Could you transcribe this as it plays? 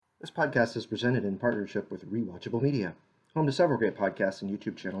This podcast is presented in partnership with Rewatchable Media, home to several great podcasts and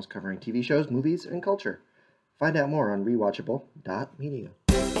YouTube channels covering TV shows, movies, and culture. Find out more on rewatchable.media.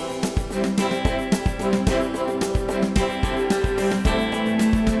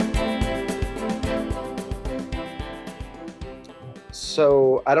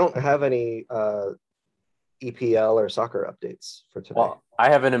 So I don't have any EPL or soccer updates for today. Well, I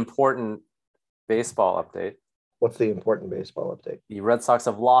have an important baseball update. What's the important baseball update? The Red Sox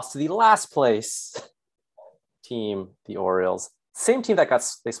have lost to the last place team, the Orioles. Same team that got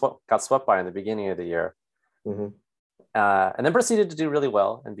swept by in the beginning of the year. Mm-hmm. And then proceeded to do really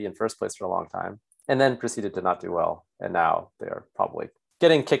well and be in first place for a long time. And then proceeded to not do well. And now they're probably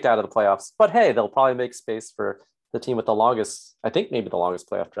getting kicked out of the playoffs. But hey, they'll probably make space for the team with the longest, I think maybe the longest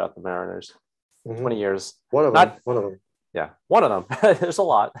playoff drought, the Mariners. Mm-hmm. 20 years. One of them. Yeah, one of them. There's a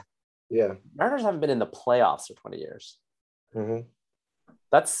lot. Yeah. Mariners haven't been in the playoffs for 20 years. Mm-hmm.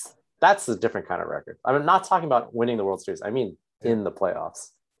 That's a different kind of record. I'm not talking about winning the World Series. I mean, in the playoffs.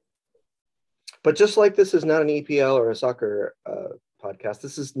 But just like this is not an EPL or a soccer podcast,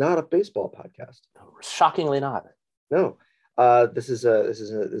 this is not a baseball podcast. Shockingly not. No. This is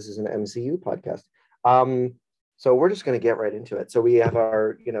an MCU podcast. So we're just going to get right into it. So we have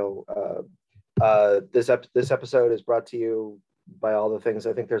our, this episode is brought to you by all the things.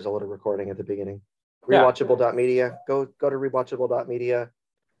 I think there's a little recording at the beginning. Rewatchable.media. Go to rewatchable.media.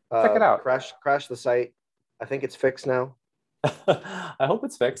 Check it out. Crash the site. I think it's fixed now. I hope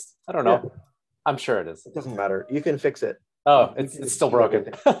it's fixed. I don't know. Yeah. I'm sure it is. It doesn't matter. You can fix it. Oh, it's still broken.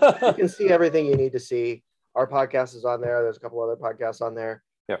 You can see everything you need to see. Our podcast is on there. There's a couple other podcasts on there.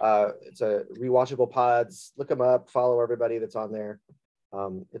 Yeah. It's a Rewatchable Pods. Look them up. Follow everybody that's on there.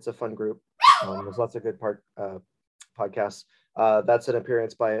 It's a fun group. There's lots of good podcasts. That's an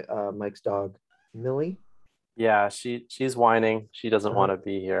appearance by Mike's dog, Millie. Yeah, she's whining. She doesn't want to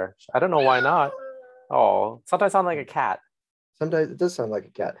be here. I don't know why not. Oh, sometimes I sound like a cat. Sometimes it does sound like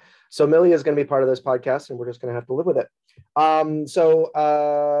a cat. So Millie is going to be part of this podcast, and we're just going to have to live with it. So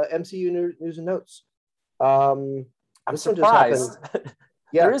MCU news and notes. I'm surprised.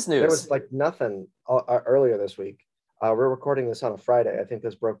 Yeah, there is news. There was like nothing earlier this week. We're recording this on a Friday. I think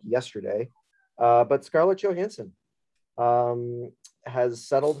this broke yesterday. But Scarlett Johansson has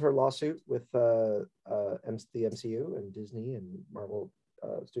settled her lawsuit with the MCU and Disney and Marvel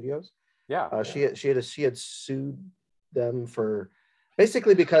Studios. Yeah. She had sued them for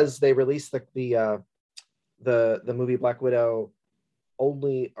basically because they released the movie Black Widow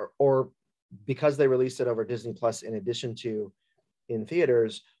only or because they released it over Disney Plus in addition to in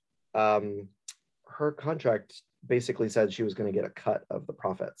theaters. Her contract basically said she was going to get a cut of the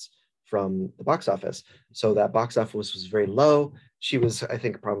profits from the box office. So that box office was very low. She was, I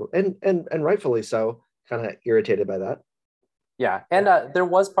think, probably and rightfully so, kind of irritated by that. Yeah, and there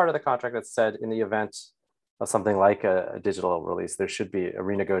was part of the contract that said in the event of something like a digital release, there should be a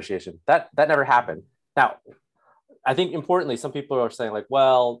renegotiation. That never happened. Now, I think importantly, some people are saying like,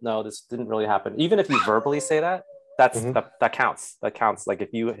 well, no, this didn't really happen. Even if you verbally say that, that counts. That counts. Like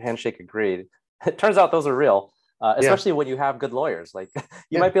if you handshake agreed, it turns out those are real. Especially when you have good lawyers. Like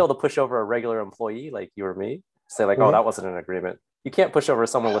you might be able to push over a regular employee like you or me, say like, oh, that wasn't an agreement. You can't push over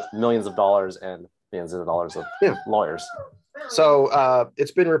someone with millions of dollars and millions of dollars of lawyers. So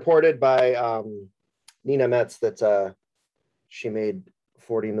it's been reported by Nina Metz that she made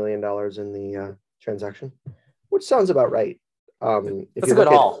 $40 million in the transaction, which sounds about right. It's a good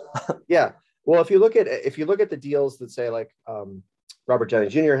haul. Yeah. Well, if you look at the deals that say like Robert Downey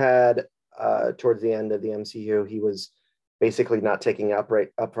Jr. had towards the end of the MCU, he was basically not taking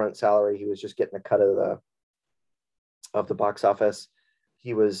upfront salary. He was just getting a cut of the box office.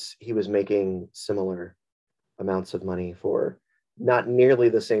 He was making similar amounts of money for not nearly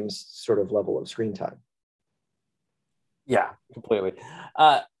the same sort of level of screen time. Yeah, completely.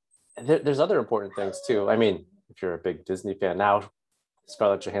 There's other important things too. I mean, if you're a big Disney fan now,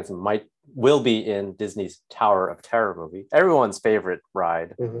 Scarlett Johansson will be in Disney's Tower of Terror movie, everyone's favorite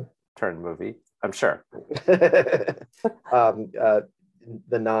ride turned movie, I'm sure. The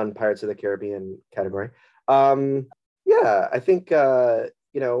non-Pirates of the Caribbean category. Yeah, I think it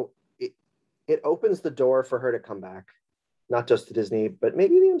opens the door for her to come back, not just to Disney, but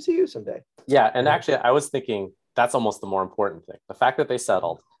maybe the MCU someday. Yeah, and actually, I was thinking that's almost the more important thing. The fact that they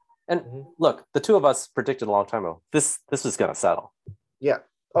settled. And look, the two of us predicted a long time ago, this was going to settle. Yeah.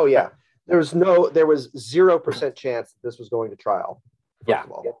 Oh, yeah. There was 0% chance that this was going to trial. Yeah.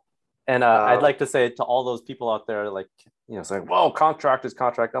 And I'd like to say to all those people out there, like, saying, "Whoa, contract is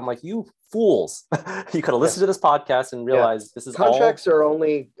contract." I'm like, you fools! You could have listened to this podcast and realized this is contracts are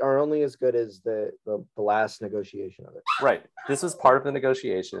only as good as the last negotiation of it. Right. This was part of the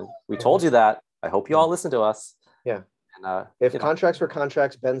negotiation. We told you that. I hope you all listen to us. Yeah. And if contracts were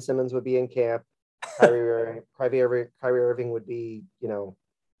contracts, Ben Simmons would be in camp. Kyrie Irving would be,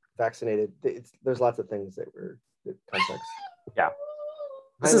 vaccinated. There's lots of things that were contracts. Yeah.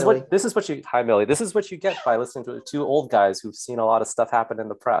 This is what you get by listening to two old guys who've seen a lot of stuff happen in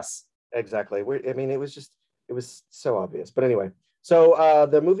the press. Exactly. It was so obvious. But anyway, so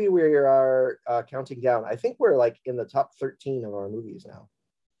the movie we are counting down, I think we're like in the top 13 of our movies now.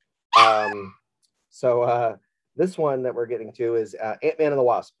 So this one that we're getting to is Ant-Man and the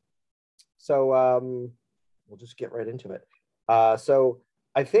Wasp. So we'll just get right into it. So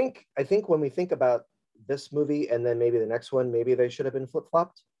I think when we think about this movie and then maybe the next one, maybe they should have been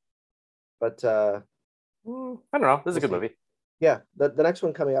flip-flopped. But I don't know. This is a good movie. Yeah, the next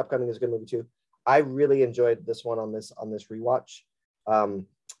one upcoming is a good movie too. I really enjoyed this one on this rewatch.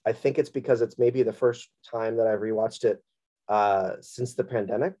 I think it's because it's maybe the first time that I've rewatched it since the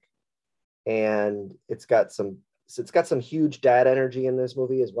pandemic, and it's got some huge dad energy in this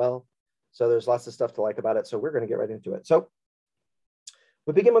movie as well. So there's lots of stuff to like about it. So we're going to get right into it. So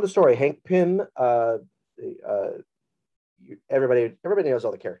we begin with the story. Hank Pym. Everybody knows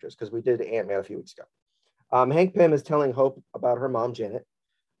all the characters because we did Ant-Man a few weeks ago. Hank Pym is telling Hope about her mom, Janet.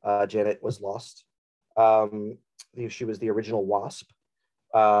 Janet was lost. She was the original Wasp.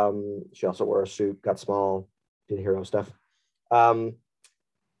 She also wore a suit, got small, did hero stuff.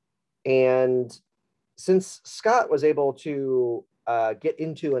 And since Scott was able to get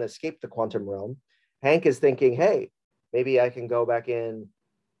into and escape the quantum realm, Hank is thinking, hey, maybe I can go back in,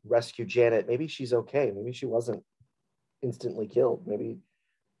 rescue Janet. Maybe she's okay. Maybe she wasn't instantly killed. Maybe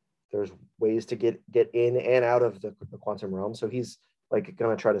there's ways to get in and out of the quantum realm. So he's like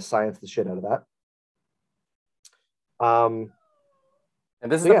gonna try to science the shit out of that. And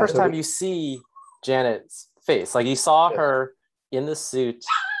this is the first time you see Janet's face. Like you saw her in the suit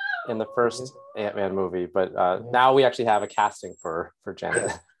in the first Ant-Man movie, but now we actually have a casting for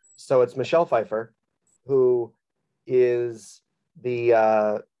Janet. So it's Michelle Pfeiffer, who is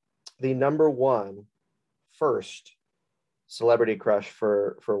the number one first celebrity crush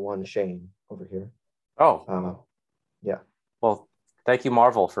for one Shane over here. Oh, yeah. Well, thank you,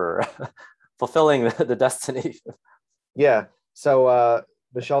 Marvel, for fulfilling the destiny. Yeah. So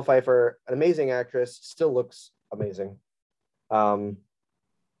Michelle Pfeiffer, an amazing actress, still looks amazing. So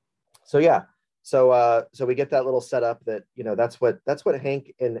we get that little setup that that's what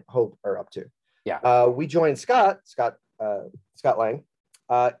Hank and Hope are up to. Yeah. We join Scott Lang.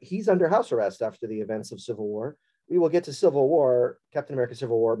 He's under house arrest after the events of Civil War. We will get to Captain America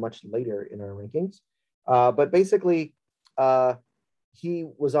Civil War, much later in our rankings. But basically, he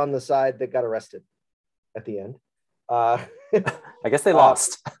was on the side that got arrested at the end. I guess they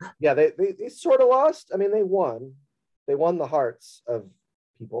lost. Yeah, they sort of lost. I mean, they won. They won the hearts of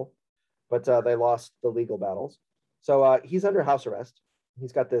people, but they lost the legal battles. So he's under house arrest.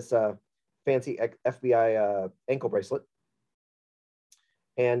 He's got this fancy FBI ankle bracelet.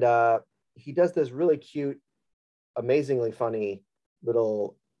 And he does this really cute, amazingly funny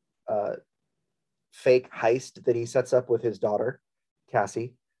little fake heist that he sets up with his daughter,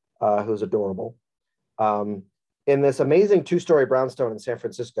 Cassie, who's adorable. In this amazing 2-story brownstone in San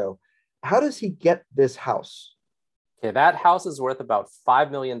Francisco. How does he get this house? Okay, that house is worth about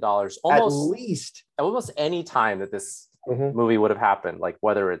 $5 million. Almost any time that this movie would have happened, like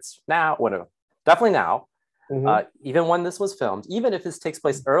whether it's now, definitely now, even when this was filmed, even if this takes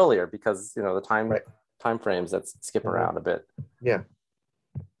place earlier, because the time frames that skip around a bit. Yeah,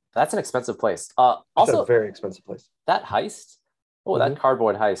 that's an expensive place. Also, it's a very expensive place. That heist, that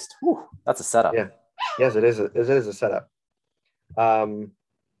cardboard heist. Whew, that's a setup. Yeah, yes, it is. It is a setup. But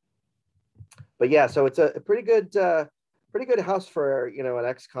yeah, so it's a pretty good house for an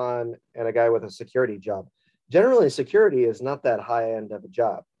ex-con and a guy with a security job. Generally, security is not that high end of a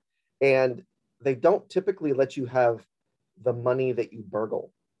job, and they don't typically let you have the money that you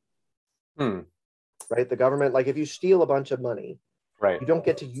burgle. Right? The government, like if you steal a bunch of money, you don't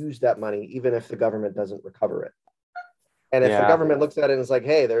get to use that money, even if the government doesn't recover it. And if the government looks at it and is like,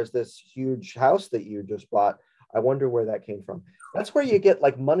 hey, there's this huge house that you just bought, I wonder where that came from. That's where you get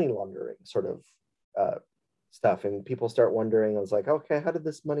like money laundering sort of stuff. And people start wondering, I was like, okay, how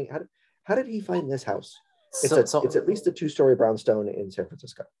did he find this house? It's at least a 2-story brownstone in San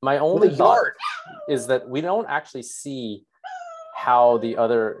Francisco. My only thought is that we don't actually see how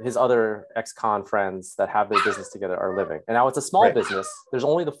his other ex-con friends that have their business together are living. And now it's a small business. There's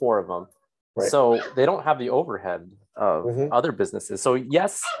only the 4 of them. Right. So they don't have the overhead Mhm. other businesses. So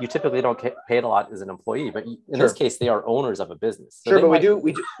yes, you typically don't get paid a lot as an employee, but in this Sure. case, they are owners of a business. So Sure, they but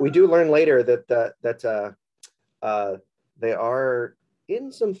might, we do learn later that they are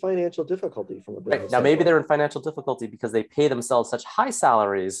in some financial difficulty from a right business now, maybe standpoint. they're in financial difficulty because they pay themselves such high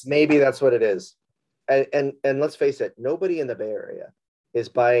salaries. Maybe that's what it is. And let's face it, nobody in the Bay Area is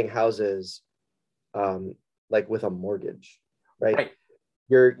buying houses like with a mortgage, right? Right.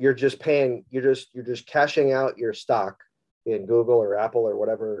 You're just paying, you're just cashing out your stock in Google or Apple or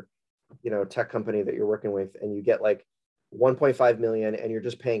whatever, tech company that you're working with, and you get like 1.5 million, and you're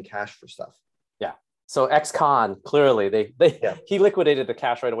just paying cash for stuff. Yeah. So ex-con, clearly they Yeah. he liquidated the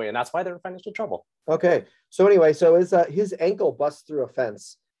cash right away, and that's why they're in financial trouble. Okay. So anyway, so his ankle busts through a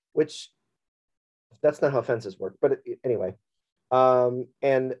fence, which that's not how fences work, but anyway.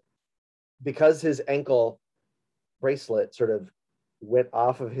 And because his ankle bracelet sort of went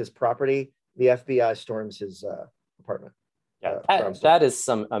off of his property, the FBI storms his apartment. Yeah, that is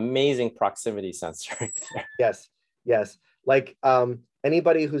some amazing proximity sense right there. Yes, yes. Like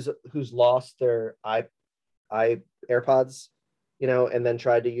anybody who's lost their AirPods, and then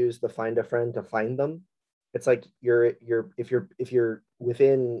tried to use the Find a Friend to find them. It's like if you're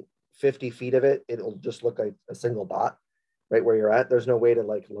within 50 feet of it, it'll just look like a single dot right where you're at. There's no way to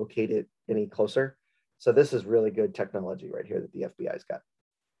like locate it any closer. So this is really good technology right here that the FBI's got.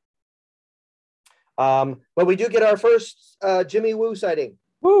 But we do get our first Jimmy Woo sighting.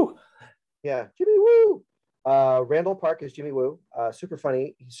 Woo! Yeah, Jimmy Woo. Randall Park is Jimmy Woo. Super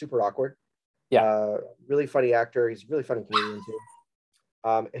funny. He's super awkward. Yeah. Really funny actor. He's a really funny comedian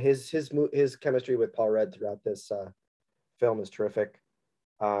too. His chemistry with Paul Rudd throughout this film is terrific.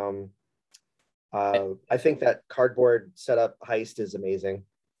 I think that cardboard setup heist is amazing.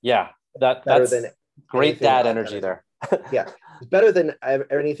 Yeah, that's great dad energy there. Yeah, it's better than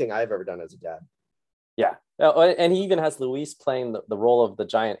anything I've ever done as a dad. Yeah, and he even has Luis playing the role of the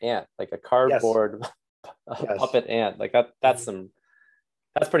giant ant, like a cardboard yes. puppet ant. Like that's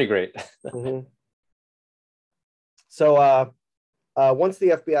pretty great. Mm-hmm. So once the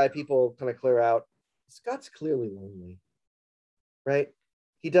FBI people kind of clear out, Scott's clearly lonely, right?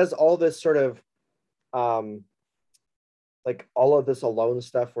 He does all this sort of like all of this alone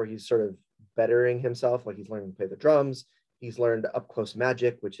stuff where he's sort of bettering himself, like he's learning to play the drums. He's learned up close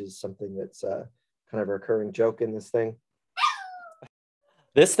magic, which is something that's kind of a recurring joke in this thing.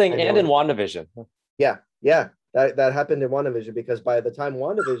 This thing and in WandaVision. Yeah. That happened in WandaVision, because by the time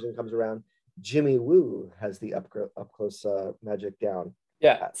WandaVision comes around, Jimmy Woo has the up close magic down.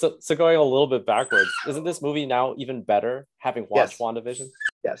 Yeah. So going a little bit backwards, isn't this movie now even better having watched WandaVision?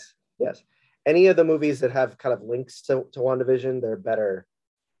 Yes. Any of the movies that have kind of links to WandaVision, they're better.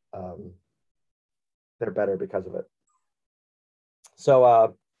 They're better because of it.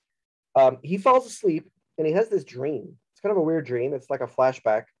 So he falls asleep and he has this dream. It's kind of a weird dream. It's like a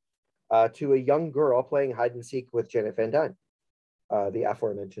flashback to a young girl playing hide and seek with Janet Van Dyne, the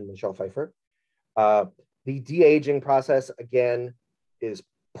aforementioned Michelle Pfeiffer. The de-aging process, again, is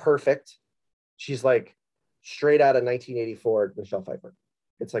perfect. She's like straight out of 1984 Michelle Pfeiffer.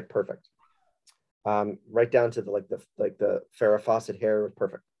 It's like perfect. Right down to the Farrah Fawcett hair was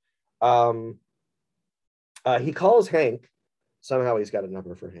perfect. He calls Hank. Somehow he's got a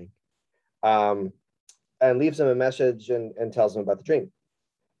number for Hank. And leaves him a message and tells him about the dream.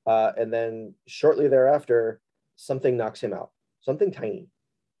 And then shortly thereafter, something knocks him out. Something tiny.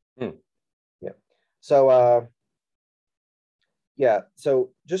 Yeah. So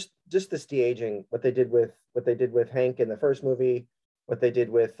so just this de-aging, what they did with Hank in the first movie, what they did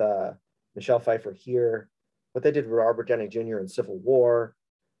with Michelle Pfeiffer here, what they did with Robert Downey Jr. in Civil War.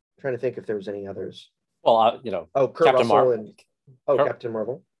 I'm trying to think if there was any others. Well, Kurt Captain Russell Captain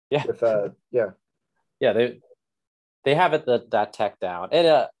Marvel. Yeah. With they have that tech down.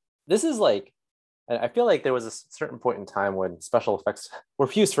 And this is like, I feel like there was a certain point in time when special effects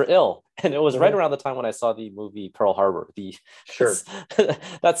were used for ill. And it was right around the time when I saw the movie Pearl Harbor,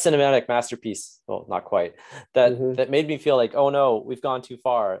 that cinematic masterpiece. Well, not quite. That made me feel like, oh no, we've gone too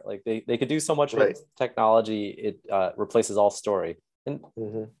far. Like they could do so much with technology. It replaces all story. And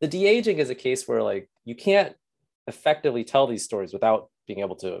the de-aging is a case where like you can't effectively tell these stories without being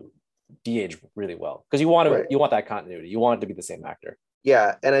able to de-age really well, because you want that continuity. You want it to be the same actor.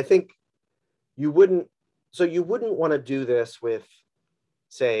 Yeah, and I think you wouldn't want to do this with,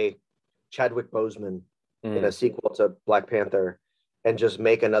 say, Chadwick Boseman in a sequel to Black Panther and just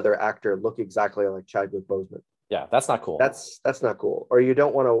make another actor look exactly like Chadwick Boseman. Yeah, that's not cool. That's not cool. Or you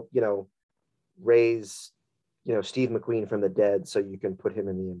don't want to, raise, Steve McQueen from the dead so you can put him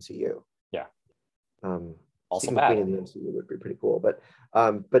in the MCU. Yeah. Also Steve McQueen in the MCU would be pretty cool, but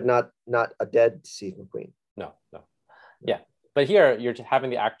not a dead Steve McQueen. No. Yeah, but here you're having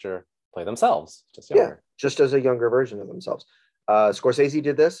the actor play themselves, just Yeah, younger. just as a younger version of themselves. Scorsese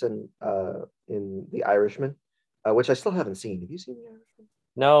did this in The Irishman, which I still haven't seen. Have you seen The Irishman?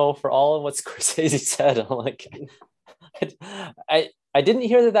 No, for all of what Scorsese said, I'm like, I didn't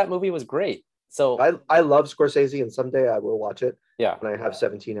hear that movie was great. So I love Scorsese, and someday I will watch it. yeah, when I have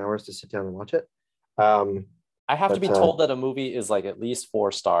 17 hours to sit down and watch it. I have to be told that a movie is like at least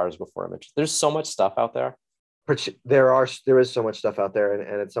 4 stars before I'm interested. There's so much stuff out there. There is so much stuff out there,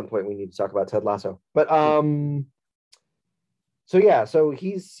 and at some point we need to talk about Ted Lasso. But so yeah, so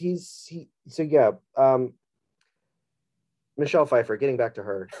Michelle Pfeiffer. Getting back to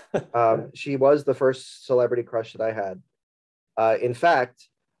her, she was the first celebrity crush that I had. In fact,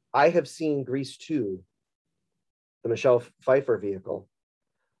 I have seen Grease 2, the Michelle Pfeiffer vehicle,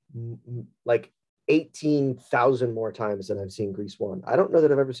 like 18,000 more times than I've seen Grease 1. I don't know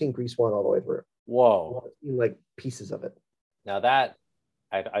that I've ever seen Grease 1 all the way through. Whoa. I've seen like pieces of it. Now that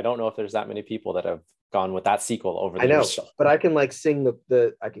I don't know if there's that many people that have gone with that sequel over the I know, years. but I can like sing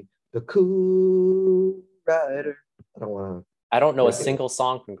the Cool Rider. I don't know a single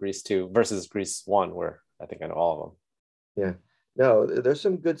song from Grease 2 versus Grease 1, where I think I know all of them. Yeah. No, there's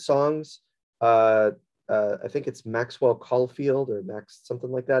some good songs. I think it's Maxwell Caulfield or Max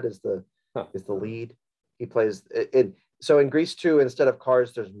something like that is the lead. He plays it. So in Grease 2, instead of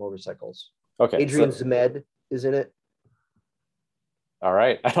cars, there's motorcycles. Okay. Adrian Zmed is in it. All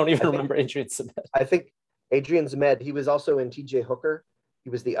right. I don't even remember Adrian Zmed. I think Adrian Zmed, he was also in TJ Hooker. He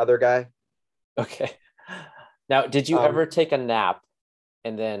was the other guy. Okay. Now, did you ever take a nap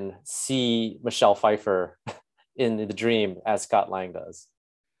and then see Michelle Pfeiffer in the dream as Scott Lang does?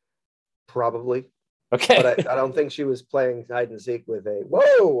 Probably. Okay. But I don't think she was playing hide and seek with a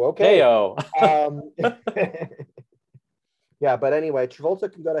whoa. Okay. Heyo. Yeah, but anyway,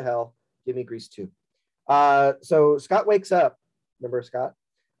 Travolta can go to hell. Give me Grease 2. So Scott wakes up. Remember Scott?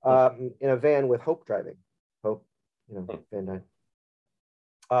 In a van with Hope driving. Hope, Van Dyne.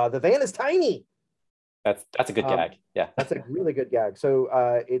 The van is tiny. That's a good gag. Yeah. That's a really good gag.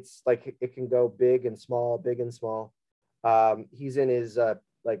 So it's like it can go big and small, big and small. He's in his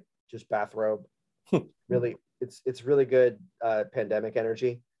like just bathrobe. Really, it's really good pandemic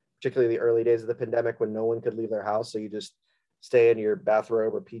energy, particularly the early days of the pandemic when no one could leave their house. So you just stay in your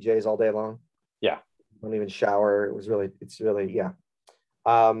bathrobe or PJs all day long. Yeah. Don't even shower. It's really, yeah.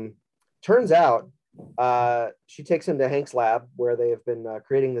 Turns out she takes him to Hank's lab where they have been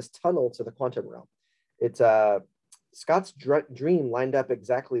creating this tunnel to the quantum realm. It's Scott's dream lined up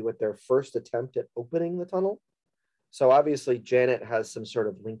exactly with their first attempt at opening the tunnel. So obviously Janet has some sort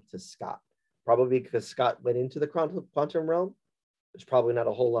of link to Scott, probably because Scott went into the quantum realm. There's probably not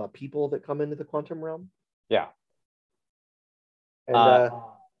a whole lot of people that come into the quantum realm. Yeah. And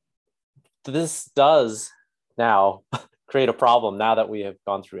this does now create a problem now that we have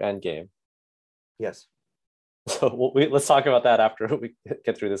gone through Endgame. Yes. So let's talk about that after we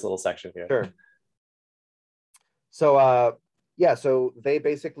get through this little section here. Sure. So so they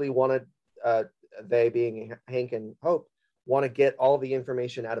basically wanted, they being Hank and Hope, want to get all the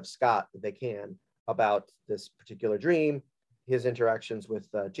information out of Scott that they can about this particular dream, his interactions with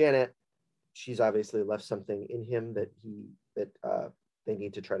Janet. She's obviously left something in him that they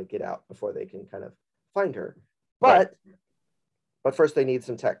need to try to get out before they can kind of find her. But first they need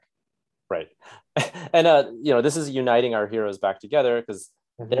some tech. Right. And this is uniting our heroes back together because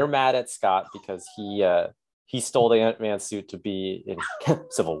they're mad at Scott because he stole the Ant-Man suit to be in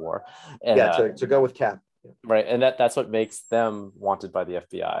Civil War. And, to go with Cap. Right. And that's what makes them wanted by the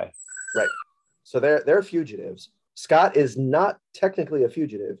FBI. Right. So they're fugitives. Scott is not technically a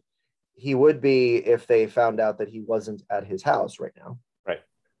fugitive. He would be if they found out that he wasn't at his house right now. Right.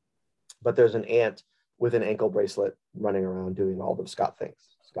 But there's an ant with an ankle bracelet running around doing all the Scott things,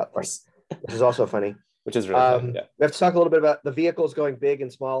 which is also funny. Which is really funny, yeah. We have to talk a little bit about the vehicles going big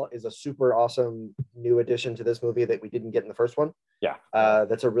and small is a super awesome new addition to this movie that we didn't get in the first one. Yeah.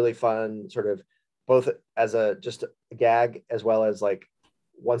 That's a really fun sort of both as just a gag as well as like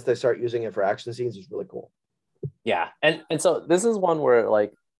once they start using it for action scenes is really cool. Yeah. And so this is one where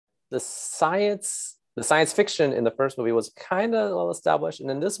like the science fiction in the first movie was kind of well established.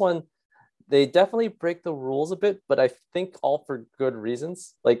 And in this one, they definitely break the rules a bit, but I think all for good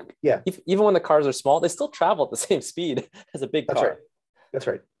reasons. Like, even when the cars are small, they still travel at the same speed as a big car. That's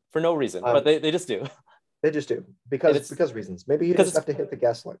right. For no reason, but they just do. They just do because reasons. Maybe you just have to hit the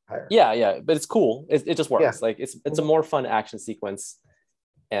gas higher. Yeah, but it's cool. It just works. Yeah. Like it's a more fun action sequence,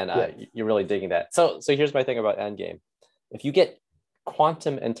 and you're really digging that. So here's my thing about Endgame: if you get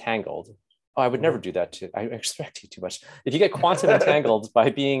quantum entangled, I would never do that. I expect you too much. If you get quantum entangled by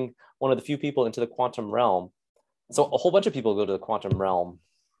being one of the few people into the quantum realm, So a whole bunch of people go to the quantum realm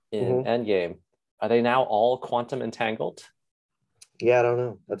in Endgame. Are they now all quantum entangled? Yeah, I don't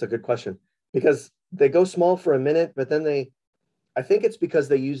know. That's a good question because they go small for a minute, but then I think it's because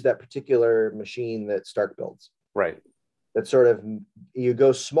they use that particular machine that Stark builds. Right. That sort of, you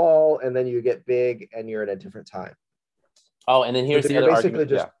go small and then you get big and you're in a different time. Oh, and then here's the other argument.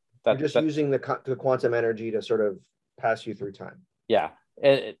 You're just using the quantum energy to sort of pass you through time. Yeah.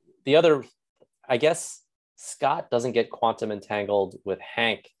 The other, I guess Scott doesn't get quantum entangled with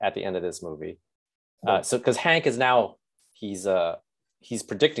Hank at the end of this movie. So because Hank is now, he's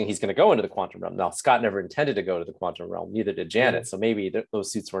predicting he's going to go into the quantum realm. Now, Scott never intended to go to the quantum realm, neither did Janet. So maybe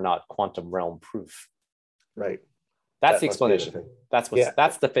those suits were not quantum realm proof. Right. That's the explanation. That's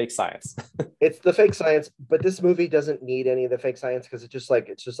the fake science. It's the fake science, but this movie doesn't need any of the fake science because it's just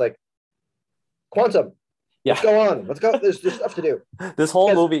like quantum. Yeah. Let's go on. Let's go. There's stuff to do. This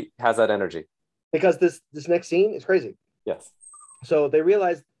whole movie has that energy. Because this next scene is crazy. Yes. So they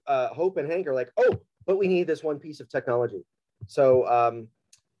realize Hope and Hank are like, oh, but we need this one piece of technology. So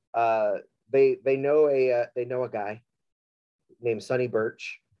they know a guy named Sonny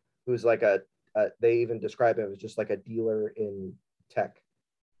Birch, who's like they even describe him as just like a dealer in tech.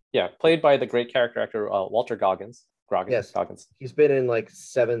 Yeah, played by the great character actor Walter Goggins. Yes, Goggins. He's been in like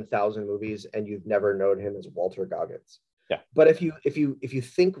 7,000 movies, and you've never known him as Walter Goggins. Yeah, but if you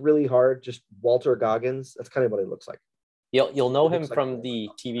think really hard, just Walter Goggins, that's kind of what he looks like. You'll know him from the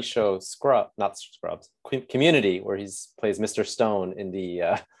TV show Community, where he plays Mr. Stone in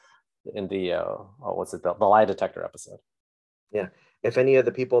the the lie detector episode. Yeah, if any of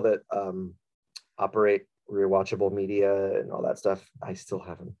the people that operate rewatchable media and all that stuff, I still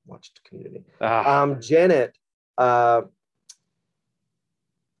haven't watched Community. Janet. So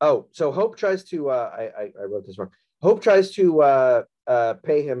Hope tries to. I wrote this wrong. Hope tries to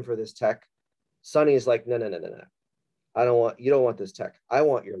pay him for this tech. Sonny is like, no. You don't want this tech. I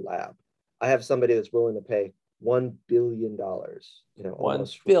want your lab. I have somebody that's willing to pay $1 billion.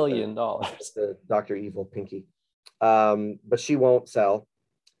 $1 billion. The Dr. Evil Pinky. But she won't sell.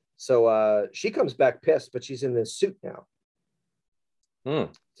 So she comes back pissed, but she's in this suit now.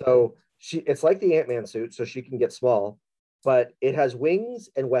 So it's like the Ant-Man suit, so she can get small, but it has wings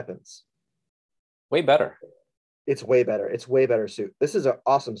and weapons. Way better. It's way better. It's way better suit. This is an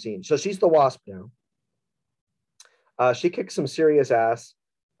awesome scene. So she's the Wasp now. She kicks some serious ass,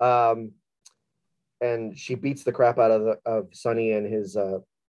 and she beats the crap out of Sonny and his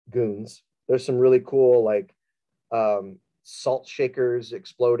goons. There's some really cool salt shakers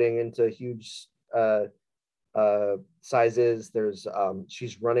exploding into huge sizes. There's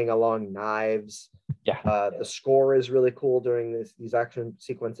she's running along knives. Yeah. The score is really cool during these action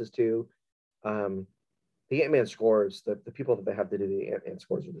sequences too. The Ant-Man scores, the people that they have to do the Ant-Man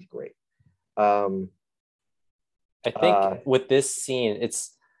scores are just great. I think with this scene,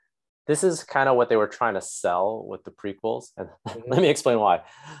 this is kind of what they were trying to sell with the prequels. And let me explain why.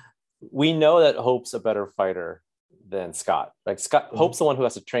 We know that Hope's a better fighter than Scott. Like Hope's the one who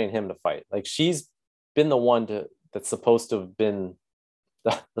has to train him to fight. Like she's been the one that's supposed to have been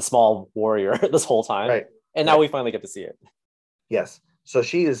the small warrior this whole time. Right. And now we finally get to see it. Yes. So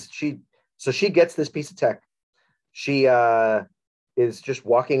she gets this piece of tech. She is just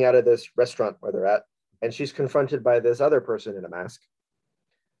walking out of this restaurant where they're at, and she's confronted by this other person in a mask.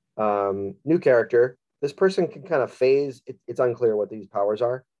 New character. This person can kind of phase. It's unclear what these powers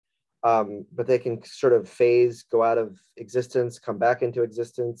are, but they can sort of phase, go out of existence, come back into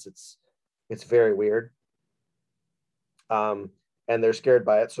existence. It's very weird. And they're scared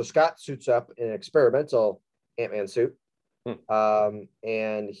by it. So Scott suits up in an experimental Ant-Man suit,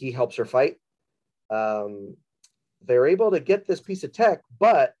 and he helps her fight. They're able to get this piece of tech,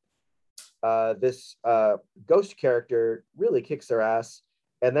 but this ghost character really kicks their ass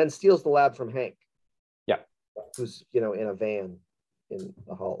and then steals the lab from Hank. Yeah. Who's, in a van in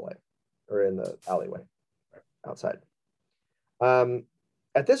the hallway or in the alleyway outside.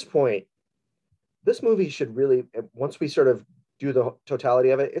 At this point, this movie should really, once we sort of do the totality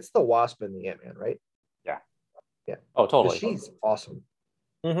of it, it's the Wasp and the Ant-Man, right? Yeah. Yeah. Oh, totally. She's awesome.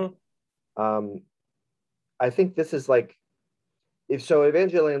 Mm-hmm. I think this is like,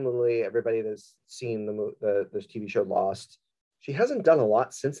 Evangeline Lilly, everybody that's seen this TV show Lost, she hasn't done a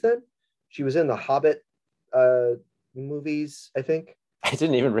lot since then. She was in the Hobbit movies, I think. I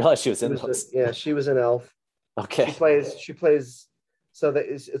didn't even realize she was in those. Yeah, she was an elf. Okay. She plays. So that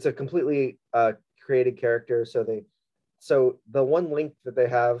it's a completely created character. So the one link that they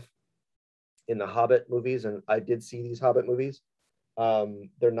have in the Hobbit movies, and I did see these Hobbit movies,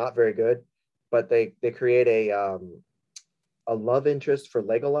 they're not very good, but they create a love interest for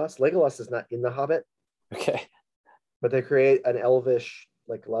Legolas. Legolas is not in the Hobbit. Okay. but they create an elvish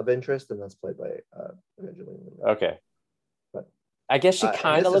like love interest, and that's played by Evangeline Lilly. Okay. But I guess she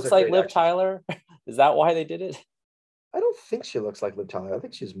kind of looks like Liv Tyler. Is that why they did it? I don't think she looks like Liv Tyler. I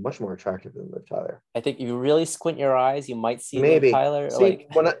think she's much more attractive than Liv Tyler. I think if you really squint your eyes, you might see Maybe. Liv Tyler. See,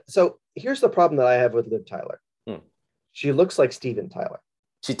 so here's the problem that I have with Liv Tyler. She looks like Steven Tyler.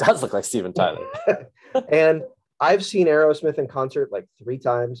 She does look like Steven Tyler. And I've seen Aerosmith in concert like 3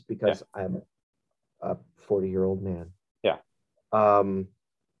 times because I'm a 40-year-old man. Yeah.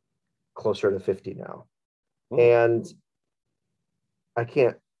 Closer to 50 now. And I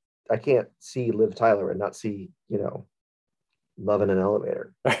can't see Liv Tyler and not see, Love in an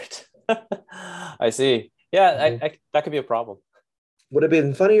Elevator. Right. I see. Yeah, I that could be a problem. Would have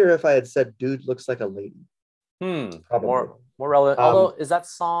been funnier if I had said dude looks like a lady. More relevant. Although is that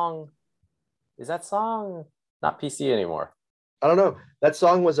song not PC anymore? I don't know. That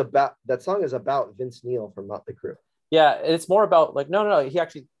song is about Vince Neil from Motley Crue. Yeah, it's more about like no, he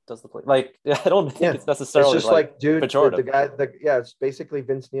actually does look like I don't think it's necessarily it's just like dude, pejorative. the guy it's basically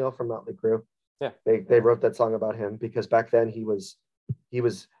Vince Neil from Motley Crue. Yeah. They wrote that song about him because back then he was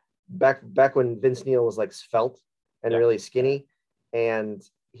back when Vince Neil was like svelte and really skinny, and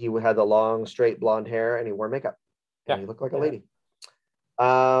he had the long straight blonde hair and he wore makeup. And he looked like a lady.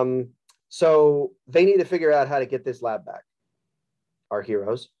 So they need to figure out how to get this lab back. Our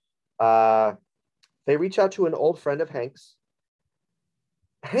heroes. They reach out to an old friend of Hank's.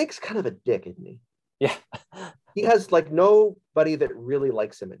 Hank's kind of a dick, isn't he? Yeah. He has like nobody that really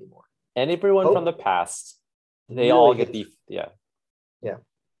likes him anymore. And everyone from the past, they really all get beef. Yeah. Yeah.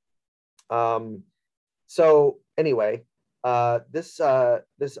 So anyway, this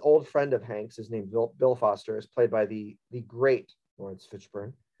old friend of Hank's is named Bill Foster, is played by the great Lawrence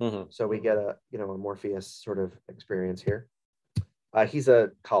Fishburne. So we get a Morpheus sort of experience here. He's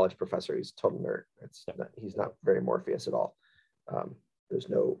a college professor. He's a total nerd. He's not very Morpheus at all. There's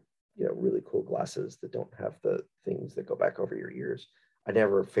no really cool glasses that don't have the things that go back over your ears. I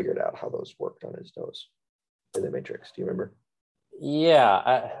never figured out how those worked on his nose in the Matrix. Do you remember?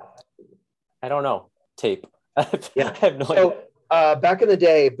 Yeah, I don't know. Tape. Yeah, I have no idea. Back in the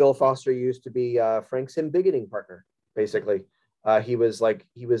day, Bill Foster used to be Frank's embiggening partner. Basically, he would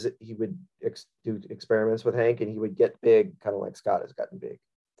do experiments with Hank, and he would get big, kind of like Scott has gotten big.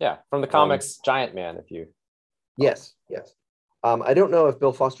 Yeah, from the comics, Giant Man. If you. Yes. I don't know if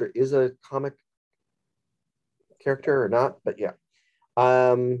Bill Foster is a comic character or not, but yeah.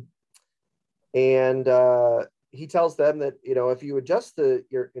 And he tells them that if you adjust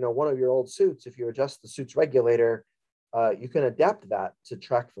one of your old suits, if you adjust the suit's regulator, you can adapt that to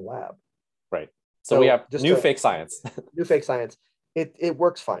track the lab. Right. So we have just fake science. New fake science. It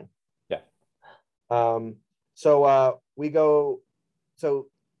works fine. Yeah. So we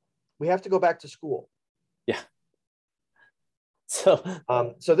have to go back to school. Yeah. So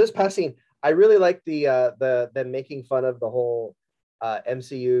this past scene, I really like the making fun of the whole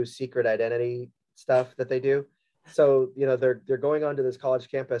MCU secret identity stuff that they do. So they're going onto this college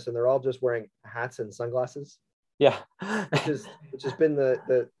campus and they're all just wearing hats and sunglasses. Yeah. which has been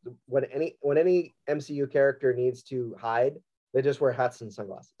the when any MCU character needs to hide, they just wear hats and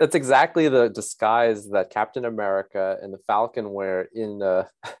sunglasses. That's exactly the disguise that Captain America and the Falcon wear in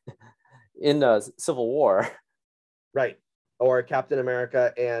Civil War. Right. Or Captain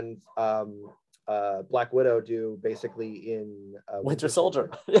America and Black Widow do basically in Winter Soldier.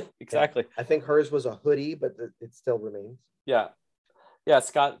 Yeah, exactly. I think hers was a hoodie, but it still remains. Yeah.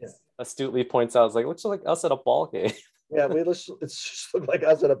 Scott astutely points out, like, looks like us at a ball game. Yeah, it's just look like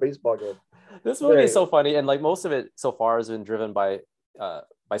us at a baseball game. This movie is so funny, and like most of it so far has been driven by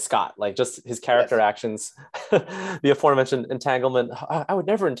Scott, like just his character actions. The aforementioned entanglement. I would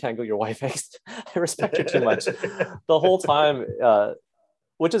never entangle your wife. I respect her too much. The whole time,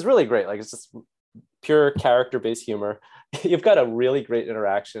 which is really great. Like it's just pure character-based humor. You've got a really great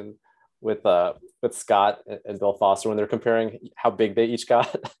interaction with Scott and Bill Foster when they're comparing how big they each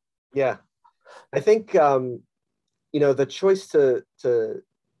got. Yeah, I think the choice to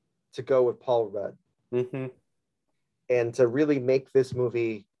go with Paul Rudd and to really make this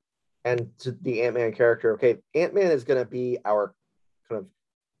movie and to the Ant-Man character. Okay, Ant-Man is going to be our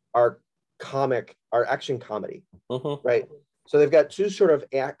action comedy, right? So they've got two sort of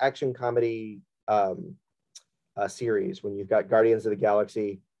action comedy series when you've got Guardians of the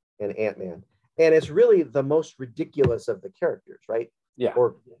Galaxy and Ant-Man, and it's really the most ridiculous of the characters, right? Yeah.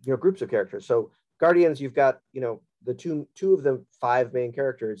 Or groups of characters. So Guardians, you've got the two of the 5 main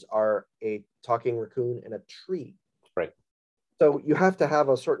characters are a talking raccoon and a tree. Right. So you have to have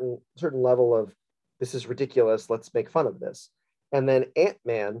a certain level of this is ridiculous. Let's make fun of this. And then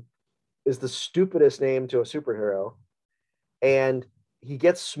Ant-Man is the stupidest name to a superhero. and he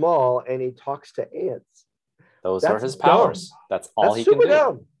gets small and he talks to ants. Those are That's his dumb. powers. That's all That's he can super do.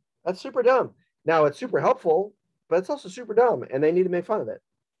 dumb. That's super dumb. Now it's super helpful, but it's also super dumb, and they need to make fun of it.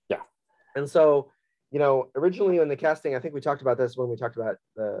 Yeah. And so, you know, originally in the casting, I think we talked about this when we talked about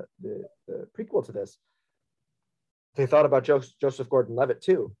the prequel to this. They thought about Joseph Gordon-Levitt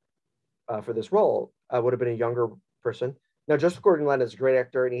too for this role. Would have been a younger person. Now, Joseph Gordon-Levitt is a great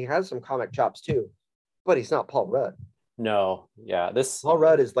actor, and he has some comic chops too, but he's not Paul Rudd. No, yeah, Paul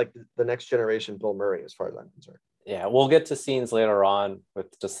Rudd is like the next generation Bill Murray, as far as I'm concerned. Yeah, we'll get to scenes later on with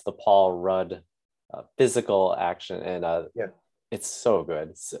just the Paul Rudd physical action, and it's so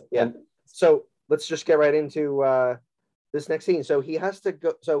good. So let's just get right into this next scene. So he has to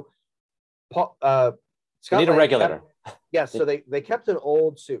go. So Paul, Scott need a regulator. Yes. So they kept an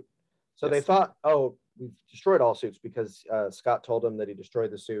old suit. So they thought, oh, we've destroyed all suits because Scott told him that he destroyed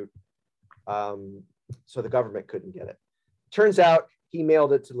the suit. So the government couldn't get it. Turns out he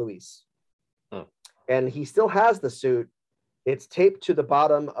mailed it to Luis. And he still has the suit. It's taped to the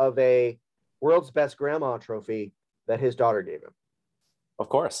bottom of a World's Best Grandma trophy that his daughter gave him. Of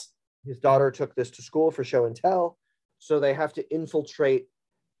course. His daughter took this to school for show and tell. So they have to infiltrate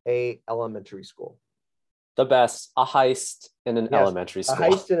a elementary school. The best, a heist in an elementary school. A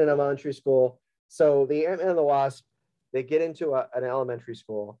heist in an elementary school. So the Ant-Man and the Wasp, they get into an elementary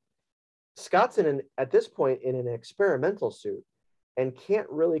school. Scott's at this point in an experimental suit and can't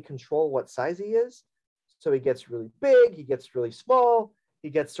really control what size he is. So he gets really big, he gets really small,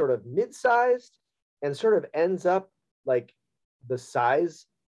 he gets sort of mid-sized, and sort of ends up like the size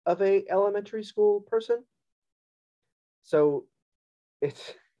of a elementary school person. So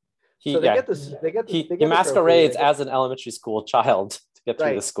it's he masquerades as an elementary school child to get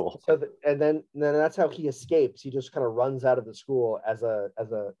through the school. So and then that's how he escapes. He just kind of runs out of the school as a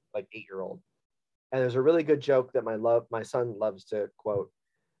like 8-year-old. And there's a really good joke that my son loves to quote.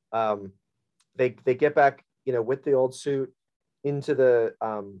 They get back, you know, with the old suit into the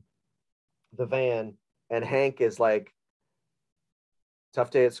van, and Hank is like,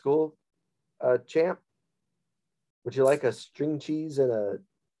 "Tough day at school, champ. Would you like a string cheese and a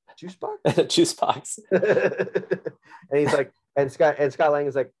juice box?" A juice box. And he's like, and Scott Lang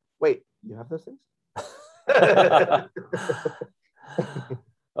is like, "Wait, you have those things?"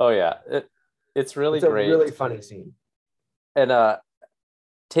 Oh yeah, it's great. A really funny scene. And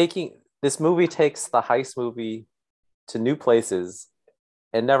this movie takes the heist movie to new places,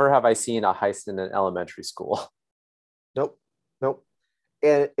 and never have I seen a heist in an elementary school. Nope.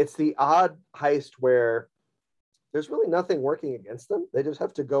 And it's the odd heist where there's really nothing working against them. They just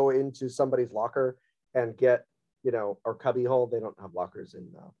have to go into somebody's locker and get, you know, or cubby hole. They don't have lockers in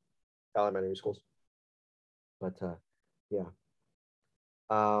elementary schools. But yeah.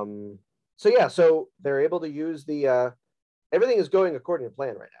 So they're able to use the everything is going according to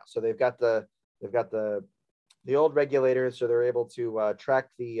plan right now. So they've got the old regulators, so they're able to track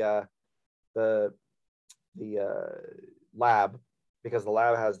the lab, because the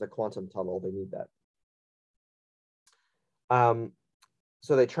lab has the quantum tunnel. They need that.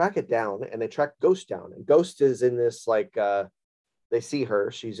 So they track it down, and they track Ghost down. And Ghost is in this like they see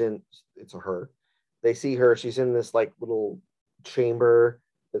her. It's a her. They see her. She's in this like little chamber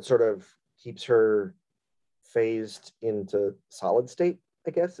that sort of keeps her phased into solid state,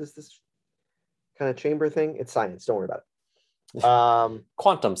 I guess, is this kind of chamber thing. It's science, don't worry about it.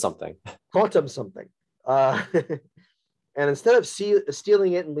 Quantum something. And instead of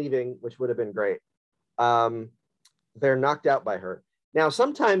stealing it and leaving, which would have been great, they're knocked out by her. Now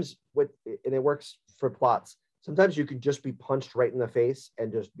sometimes and it works for plots, sometimes you can just be punched right in the face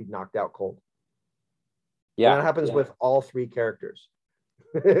and just be knocked out cold. And that happens with all 3 characters.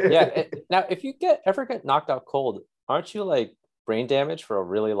 Now, if you ever get knocked out cold, aren't you like brain damaged for a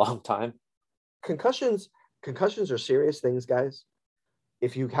really long time? Concussions are serious things, guys.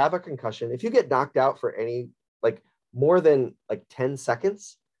 If you have a concussion, if you get knocked out for any like more than like 10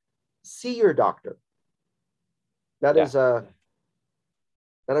 seconds, see your doctor. That is our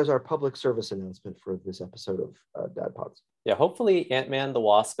public service announcement for this episode of Dad Pods. Yeah, hopefully Ant-Man, the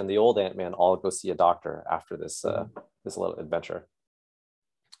Wasp, and the old Ant-Man all go see a doctor after this this little adventure.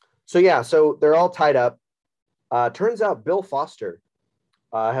 So they're all tied up. Turns out Bill Foster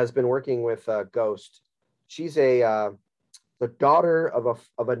has been working with Ghost. She's the daughter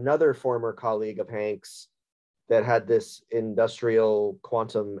of another former colleague of Hank's that had this industrial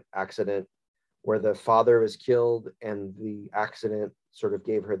quantum accident where the father was killed, and the accident sort of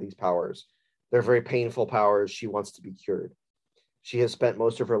gave her these powers. They're very painful powers. She wants to be cured. She has spent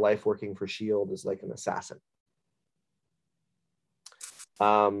most of her life working for S.H.I.E.L.D. as like an assassin.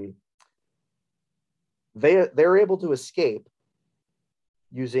 They're able to escape,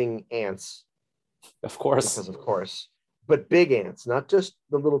 using ants, Of course. because of course, but big ants, not just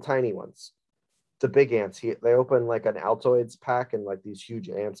the little tiny ones. The big ants. They open like an Altoids pack, and like these huge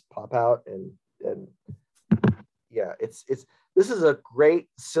ants pop out, and yeah, it's this is a great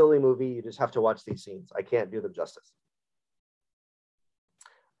silly movie. You just have to watch these scenes. I can't do them justice.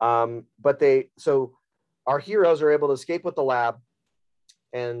 But our heroes are able to escape with the lab,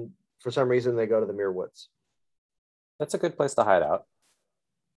 and for some reason they go to the Muir Woods. That's a good place to hide out.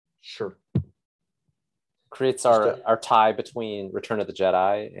 Sure. Creates our tie between Return of the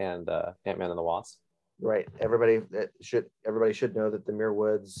Jedi and Ant-Man and the Wasp. Right. Everybody should know that the Muir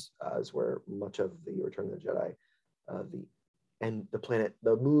Woods is where much of the Return of the Jedi, the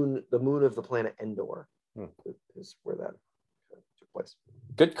moon of the planet Endor is where that took place.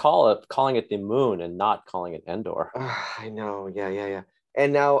 Good call of calling it the moon and not calling it Endor. I know. Yeah.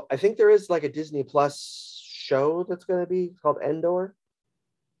 And now I think there is like a Disney Plus show that's going to be called Endor.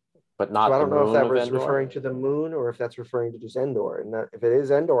 But not. So I don't know if that was Endor? referring to the moon or if that's referring to just Endor. And that, if it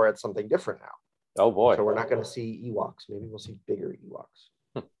is Endor, it's something different now. Oh boy. So we're not going to see Ewoks. Maybe we'll see bigger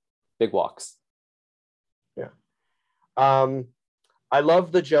Ewoks. Big walks. Yeah. I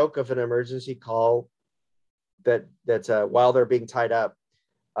love the joke of an emergency call that's while they're being tied up,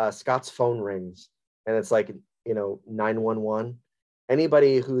 Scott's phone rings and it's like, 911.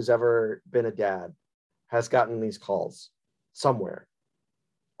 Anybody who's ever been a dad has gotten these calls somewhere.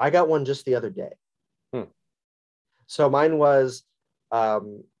 I got one just the other day. So mine was,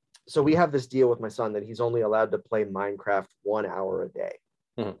 so we have this deal with my son that he's only allowed to play Minecraft 1 hour a day.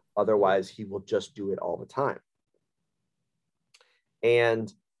 Otherwise, he will just do it all the time.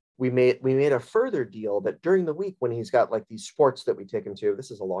 And we made a further deal that during the week when he's got like these sports that we take him to, this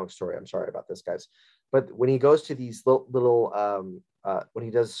is a long story, I'm sorry about this, guys, but when he goes to these little when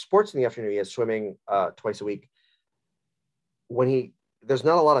he does sports in the afternoon, he has swimming twice a week. There's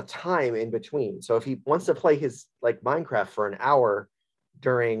not a lot of time in between. So if he wants to play his like Minecraft for an hour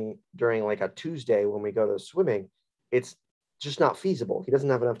during like a Tuesday when we go to swimming, it's just not feasible. He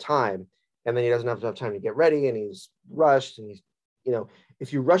doesn't have enough time, and then he doesn't have enough time to get ready, and he's rushed, and he's,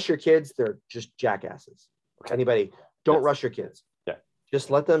 if you rush your kids, they're just jackasses. Okay. Anybody, don't rush your kids. Yeah.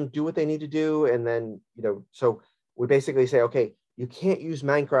 Just let them do what they need to do. And then, so we basically say, okay, you can't use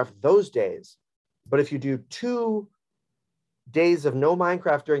Minecraft those days, but if you do 2 days of no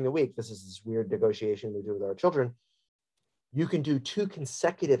Minecraft during the week, this is this weird negotiation we do with our children, you can do 2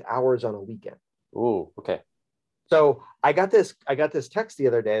 consecutive hours on a weekend. Ooh, okay. So I got this text the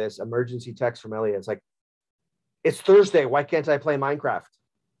other day, this emergency text from Elliot. It's like, it's Thursday. Why can't I play Minecraft?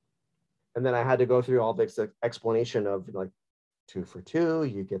 And then I had to go through all this explanation of like 2 for 2.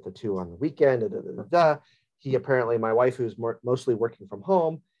 You get the 2 on the weekend. He apparently, my wife, who's mostly working from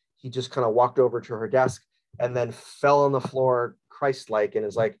home, he just kind of walked over to her desk and then fell on the floor, Christ-like, and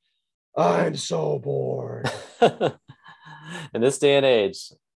is like, I'm so bored. In this day and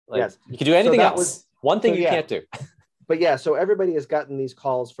age, yes, you can do anything else. One thing you can't do. But yeah, so everybody has gotten these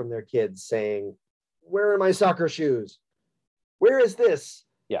calls from their kids saying, where are my soccer shoes? Where is this?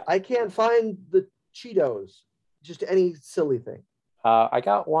 Yeah. I can't find the Cheetos. Just any silly thing. I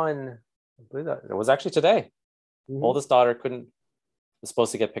got one, I believe that it was actually today. Oldest daughter was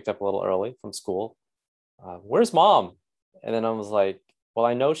supposed to get picked up a little early from school. Where's mom? And then I was like, well,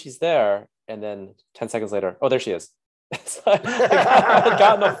 I know she's there. And then 10 seconds later, oh, there she is. So I had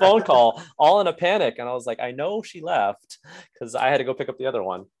gotten a phone call all in a panic. And I was like, I know she left because I had to go pick up the other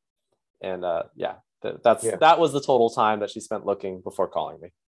one. And that was the total time that she spent looking before calling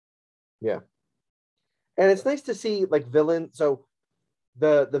me. Yeah. And it's nice to see like villain. So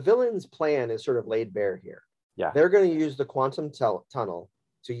the villain's plan is sort of laid bare here. Yeah. They're going to use the quantum tunnel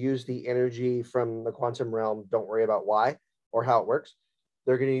to use the energy from the quantum realm. Don't worry about why or how it works.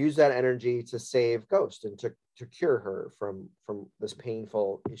 They're going to use that energy to save Ghost and to cure her from this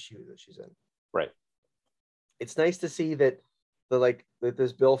painful issue that she's in. Right. It's nice to see that that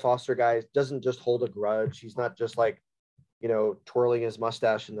this Bill Foster guy doesn't just hold a grudge. He's not just like, twirling his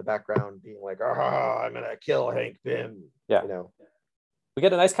mustache in the background, being like, I'm going to kill Hank Pym. Yeah. We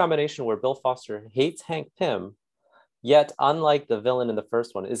get a nice combination where Bill Foster hates Hank Pym, yet unlike the villain in the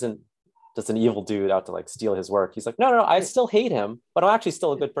first one, isn't just an evil dude out to like steal his work. He's like, no, I still hate him, but I'm actually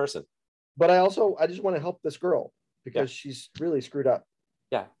still a good person. But I just want to help this girl because she's really screwed up.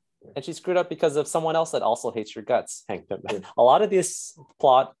 Yeah. And she's screwed up because of someone else that also hates your guts, Hank Pym. A lot of this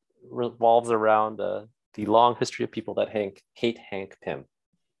plot revolves around the long history of people that hate Hank Pym.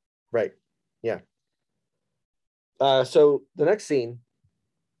 Right. Yeah. So the next scene,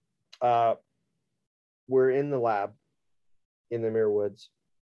 we're in the lab in the Muir Woods.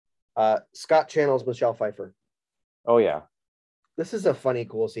 Scott channels Michelle Pfeiffer. Oh yeah. this is a funny,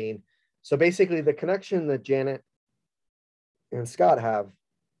 cool scene. So basically, the connection that Janet and Scott have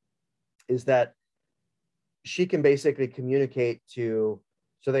is that she can basically communicate to.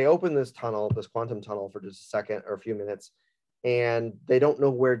 So they open this tunnel, this quantum tunnel, for just a second or a few minutes, and they don't know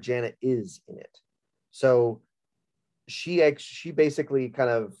where Janet is in it. So she basically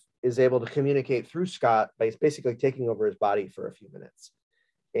kind of is able to communicate through Scott by basically taking over his body for a few minutes.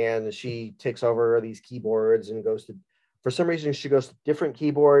 And she takes over these keyboards and goes to, for some reason, she goes to different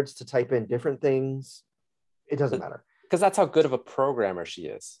keyboards to type in different things. It doesn't matter. Because that's how good of a programmer she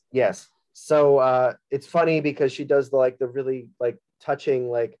is. Yes. So it's funny because she does the really like touching,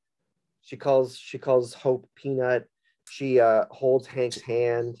 like she calls Hope Peanut. She holds Hank's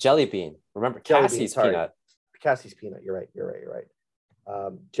hand. Jelly Bean. Remember Cassie's Peanut. Cassie's Peanut. You're right.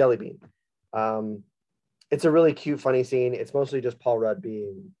 Jelly Bean. It's a really cute, funny scene. It's mostly just Paul Rudd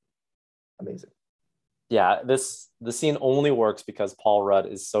being amazing. Yeah, the scene only works because Paul Rudd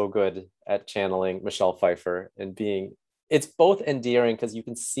is so good at channeling Michelle Pfeiffer and it's both endearing because you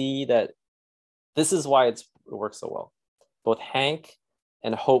can see that this is why it works so well. Both Hank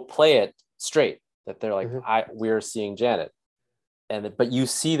and Hope play it straight, that they're like, we're seeing Janet. But you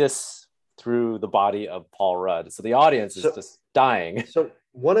see this through the body of Paul Rudd. So the audience is just dying. So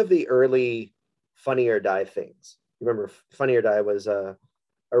one of the early Funny or Die things, you remember Funny or Die was a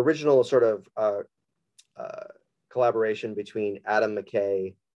original sort of collaboration between Adam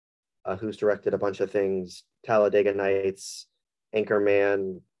McKay, who's directed a bunch of things, Talladega Nights,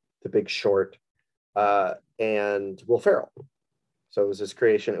 Anchorman, The Big Short, and Will Ferrell. So it was this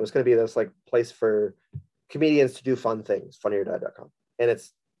creation. It was going to be this like place for comedians to do fun things, funnyordie.com. And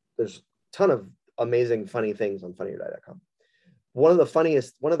there's a ton of amazing funny things on funnyordie.com. One of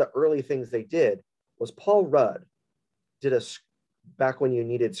the early things they did was Paul Rudd did back when you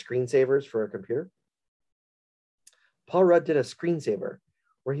needed screensavers for a computer. Paul Rudd did a screensaver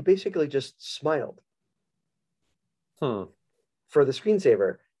where he basically just smiled for the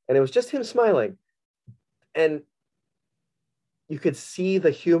screensaver. And it was just him smiling. And you could see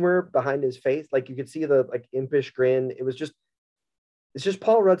the humor behind his face. Like you could see the like impish grin. It's just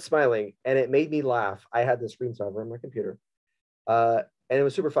Paul Rudd smiling. And it made me laugh. I had the screensaver on my computer. And it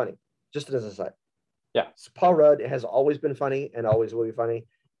was super funny, just as an aside. Yeah. So Paul Rudd has always been funny and always will be funny.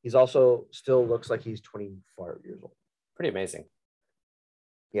 He's also still looks like he's 24 years old. Pretty amazing.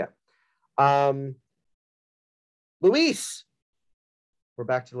 Yeah. Luis. We're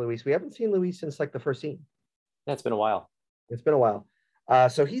back to Luis. We haven't seen Luis since like the first scene. Yeah, it's been a while.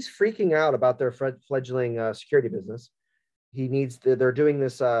 So he's freaking out about their fledgling security business. They're doing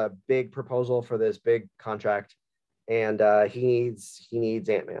this big proposal for this big contract, and he needs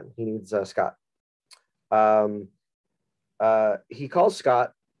Ant-Man. He needs Scott. He calls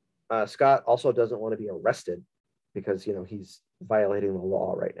Scott. Scott also doesn't want to be arrested because he's violating the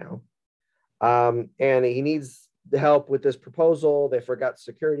law right now. And he needs the help with this proposal. They forgot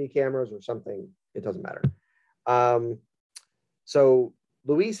security cameras or something. It doesn't matter. So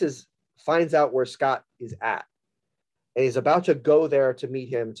Luis finds out where Scott is at, and he's about to go there to meet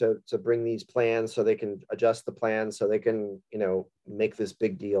him to bring these plans so they can adjust the plans so they can make this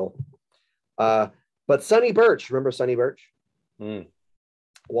big deal. But Sonny Birch, remember Sonny Birch?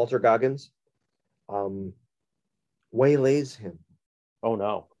 Walter Goggins waylays him. Oh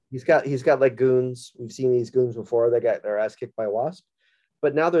no. He's got like goons. We've seen these goons before. They got their ass kicked by Wasp,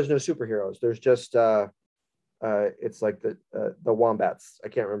 but now there's no superheroes. There's just it's like the Wombats. I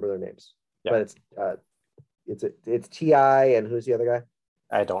can't remember their names, but it's T.I. and who's the other guy?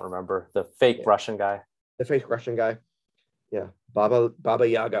 I don't remember. The fake Russian guy. The fake Russian guy. Yeah, Baba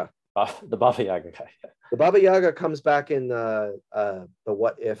Yaga. The Baba Yaga guy. The Baba Yaga comes back in the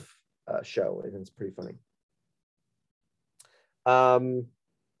What If show, and it's pretty funny.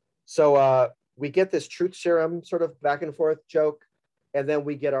 So we get this truth serum sort of back and forth joke, and then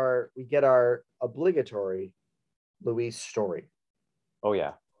we get our obligatory Luis story. Oh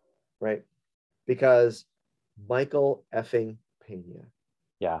yeah, right, because Michael effing Pena.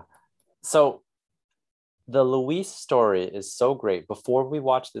 Yeah, so the Luis story is so great. Before we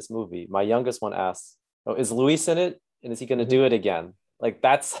watch this movie, my youngest one asks, "Oh, is Luis in it? And is he going to do it again?" Like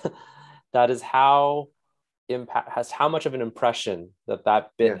that is how much of an impression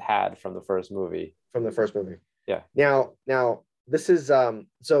that bit had from the first movie. Yeah. Now this is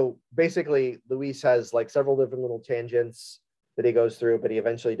so basically Luis has like several different little tangents that he goes through, but he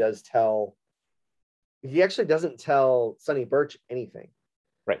eventually he actually doesn't tell Sonny Birch anything.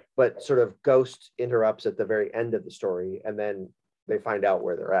 Right. But sort of Ghost interrupts at the very end of the story, and then they find out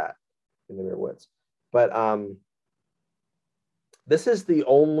where they're at in the Muir Woods. But this is the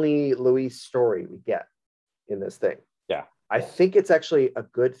only Luis story we get in this thing. Yeah. I think it's actually a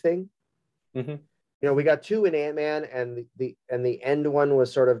good thing. Mm-hmm. You know, we got 2 in Ant-Man, and the end one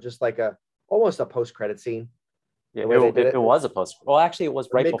was sort of just like almost a post-credit scene. Yeah, The way they did it was a post. Well, actually, it was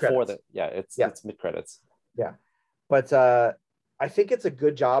right before mid-credits. that. Yeah, it's mid credits. Yeah, but I think it's a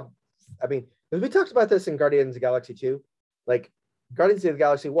good job. I mean, we talked about this in Guardians of the Galaxy 2. Like Guardians of the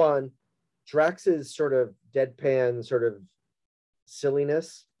Galaxy 1, Drax's sort of deadpan sort of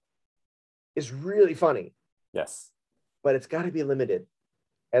silliness is really funny. Yes, but it's got to be limited.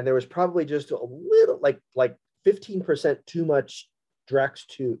 And there was probably just a little like 15% too much Drax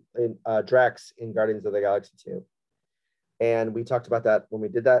in Guardians of the Galaxy 2. And we talked about that when we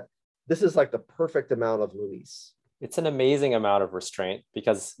did that. This is like the perfect amount of Luis. it's an amazing amount of restraint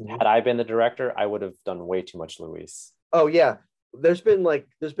because had I been the director, I would have done way too much Luis. Oh yeah. There's been like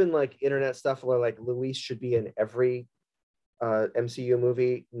internet stuff where like Luis should be in every MCU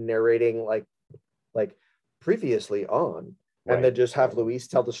movie narrating like previously on, and then just have Luis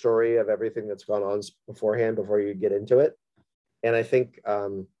tell the story of everything that's gone on beforehand before you get into it. And I think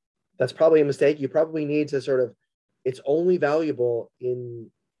that's probably a mistake. You probably need to sort of, it's only valuable in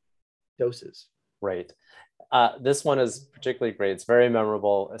doses. Right. This one is particularly great. It's very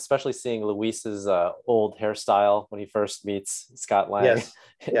memorable, especially seeing Luis's old hairstyle when he first meets Scott Lang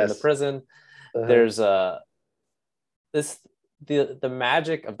in the prison. There's the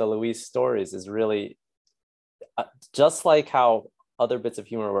magic of the Luis stories is really just like how other bits of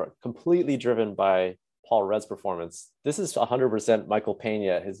humor were completely driven by Paul Rudd's performance. This is 100% Michael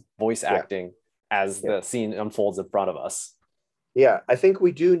Pena, his voice acting as the scene unfolds in front of us. Yeah, I think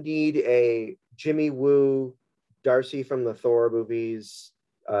we do need a Jimmy Woo, Darcy from the Thor movies,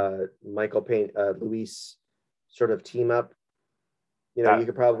 Michael Pena, Luis sort of team up. You know, you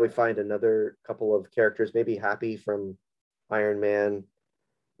could probably find another couple of characters, maybe Happy from Iron Man,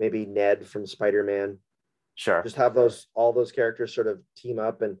 maybe Ned from Spider-Man. Sure. Just have all those characters sort of team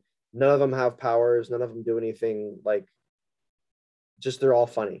up, and none of them have powers. None of them do anything like. Just they're all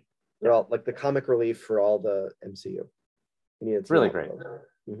funny. They're all like the comic relief for all the MCU. It's really great.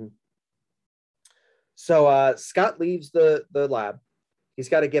 Mm-hmm. So Scott leaves the lab. He's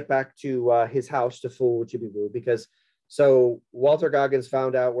got to get back to his house to fool Jimmy Woo because Walter Goggins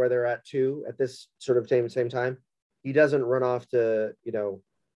found out where they're at too at this sort of same time. He doesn't run off to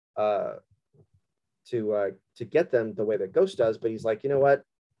to get them the way that Ghost does, but he's like, you know what?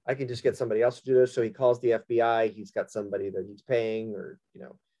 I can just get somebody else to do this. So he calls the FBI. He's got somebody that he's paying, or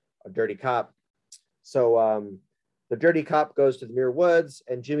a dirty cop. So the dirty cop goes to the Muir Woods,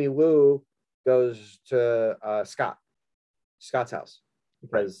 and Jimmy Woo goes to Scott's house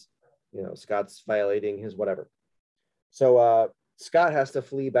because Scott's violating his whatever. So Scott has to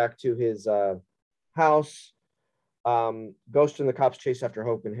flee back to his house. Ghost and the cops chase after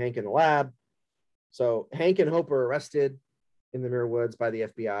Hope and Hank in the lab. So Hank and Hope are arrested in the Muir Woods by the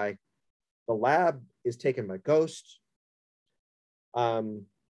FBI. The lab is taken by Ghost.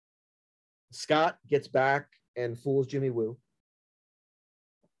 Scott gets back and fools Jimmy Woo.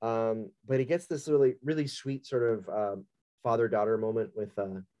 But he gets this really, really sweet sort of father-daughter moment with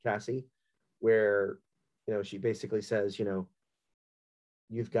Cassie, where, she basically says,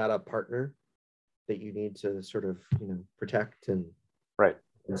 you've got a partner that you need to sort of, protect and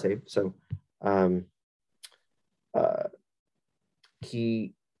save. So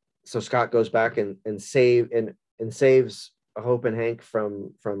Scott goes back and saves Hope and Hank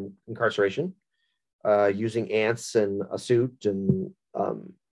from incarceration, using ants and a suit and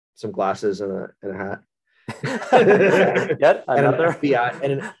some glasses and a hat. Yet another and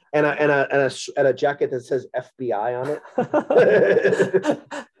an FBI and a jacket that says FBI on it.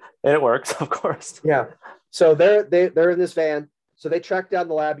 And it works, of course. Yeah. So they're in this van. So they track down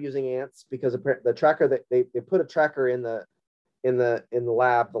the lab using ants because the tracker that they put a tracker in the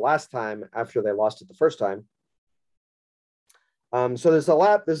lab the last time after they lost it the first time. So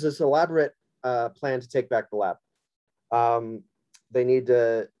there's this elaborate plan to take back the lab. They need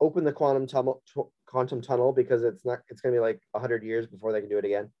to open the quantum tunnel because it's going to be like 100 years before they can do it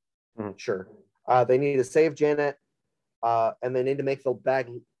again. Mm-hmm. Sure. They need to save Janet, and they need to make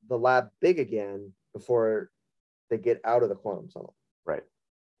the lab big again before they get out of the quantum tunnel. Right.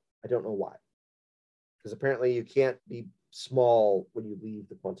 I don't know why. Because apparently you can't be small when you leave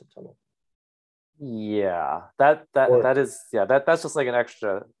the quantum tunnel. Yeah, that's just like an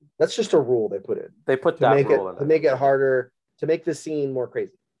extra. That's just a rule they put in. They put that rule in to make it harder, to make the scene more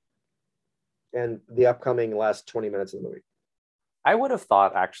crazy. And the upcoming last 20 minutes of the movie. I would have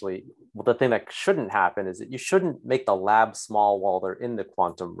thought actually, the thing that shouldn't happen is that you shouldn't make the lab small while they're in the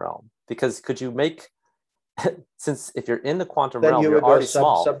quantum realm, because could you make, since if you're in the quantum realm, you're already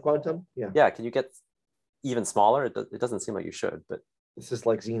small. Subquantum, yeah. Can you get even smaller? It doesn't seem like you should, but This is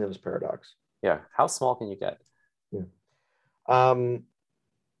like Zeno's paradox. yeah, how small can you get? Yeah.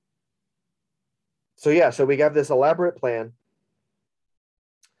 So we have this elaborate plan.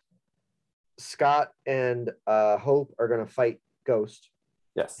 Scott and Hope are going to fight Ghost.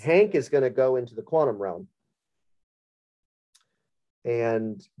 Yes. Hank is going to go into the quantum realm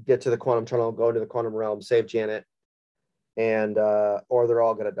and get to the quantum tunnel, go into the quantum realm, save Janet, and or they're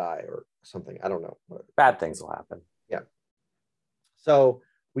all going to die or something. I don't know. Bad things will happen. Yeah. So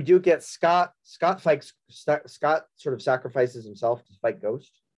we do get Scott. Scott sort of sacrifices himself to fight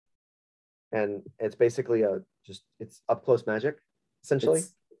Ghost, and it's basically it's up close magic, essentially.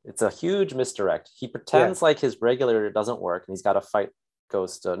 It's a huge misdirect. He pretends like his regulator doesn't work, and he's got to fight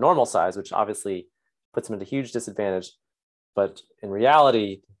Ghost normal size, which obviously puts him at a huge disadvantage. But in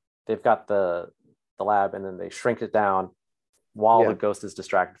reality, they've got the lab, and then they shrink it down while the Ghost is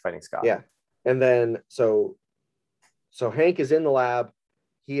distracted fighting Scott. Yeah, and then so Hank is in the lab.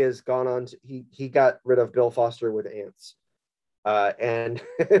 He has gone on. He got rid of Bill Foster with ants, and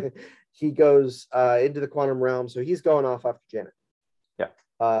he goes into the quantum realm. So he's going off after Janet.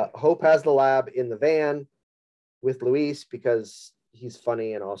 Yeah. Hope has the lab in the van with Luis because he's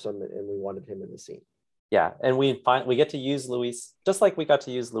funny and awesome, and we wanted him in the scene. Yeah, and we get to use Luis just like we got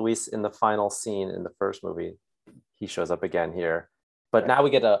to use Luis in the final scene in the first movie. He shows up again here, but now we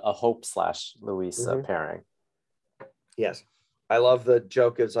get a Hope / Luis pairing. Yes, I love the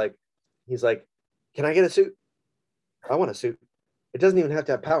joke. It's like he's like, "Can I get a suit? I want a suit. It doesn't even have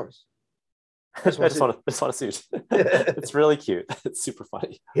to have powers. I just want a suit." It's really cute. It's super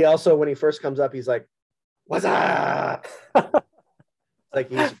funny. He also, when he first comes up, he's like, "What's up?" Like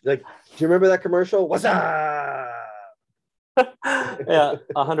he's like, "Do you remember that commercial? What's up?" Yeah,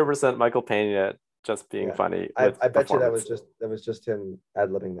 100% Michael Pena just being funny. I bet you that was just him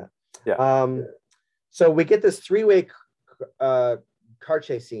ad-libbing that. Yeah. So we get this three-way car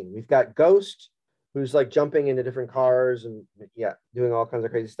chase scene. We've got Ghost, who's like jumping into different cars and doing all kinds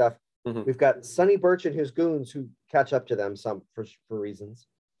of crazy stuff. Mm-hmm. We've got Sonny Burch and his goons who catch up to them for reasons.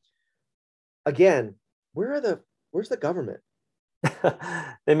 Again, where's the government?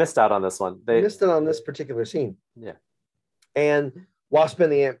 They missed out on this one. They missed it on this particular scene. Yeah. And Wasp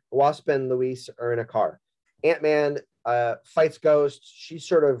and Luis are in a car. Ant-Man fights Ghost. She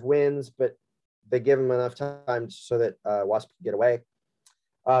sort of wins, but they give him enough time so that Wasp can get away.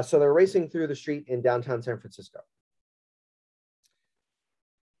 So they're racing through the street in downtown San Francisco.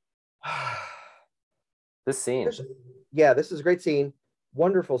 This scene. This is a great scene.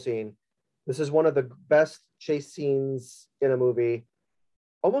 Wonderful scene. This is one of the best chase scenes in a movie.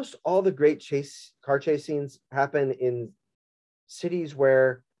 Almost all the great car chase scenes happen in cities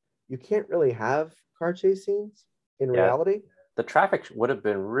where you can't really have car chase scenes in reality. The traffic would have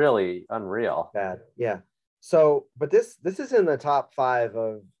been really unreal. Bad. Yeah. So, but this is in the top 5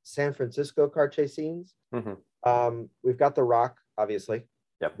 of San Francisco car chase scenes. Mm-hmm. We've got The Rock, obviously.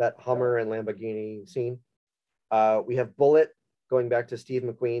 Yep. That Hummer and Lamborghini scene. We have Bullet going back to Steve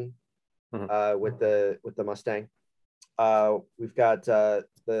McQueen with the Mustang. We've got the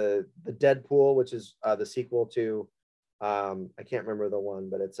Deadpool, which is the sequel to I can't remember the one,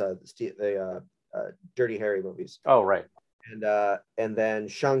 but it's the Dirty Harry movies. Oh, right. And then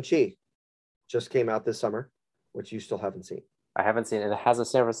Shang-Chi just came out this summer, which you still haven't seen. I haven't seen it. It has a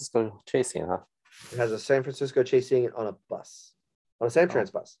San Francisco chase scene, huh? It has a San Francisco chase scene on a bus, on a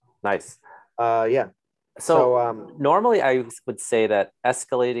Samtrans bus. Nice. Yeah. So normally I would say that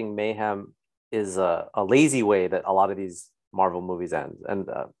escalating mayhem is a lazy way that a lot of these Marvel movies end. And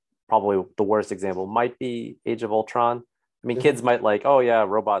probably the worst example might be Age of Ultron. I mean, kids might like, oh yeah,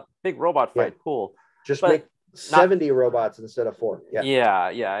 big robot fight, cool. Just make 70 robots instead of 4.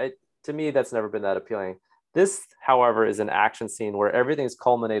 Yeah. To me, that's never been that appealing. This, however, is an action scene where everything's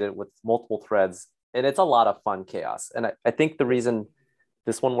culminated with multiple threads, and it's a lot of fun chaos. And I think the reason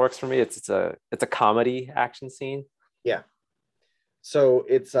this one works for me, it's a comedy action scene. Yeah. So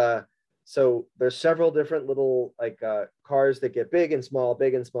so there's several different little cars that get big and small,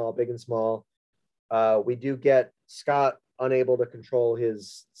 big and small, big and small. We do get Scott unable to control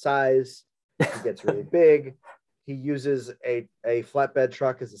his size. He gets really big. He uses a flatbed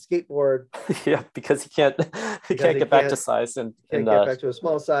truck as a skateboard. Yeah, because he can't get back to size and get back to a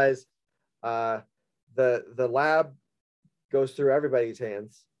small size. The lab goes through everybody's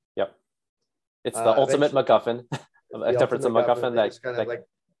hands. Yep. It's the ultimate MacGuffin. Except it's a MacGuffin that kind of like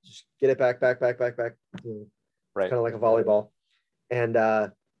just get it back. Right. Kind of like a volleyball. And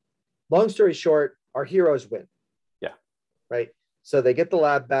long story short, our heroes win. Yeah. Right. So they get the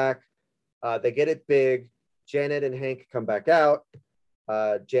lab back. They get it big. Janet and Hank come back out.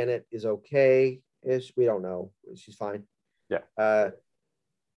 Janet is okay. ish. We don't know. She's fine. Yeah.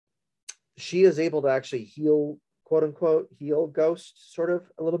 She is able to actually heal, quote unquote, heal Ghost sort of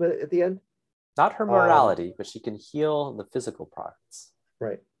a little bit at the end. Not her morality, but she can heal the physical parts.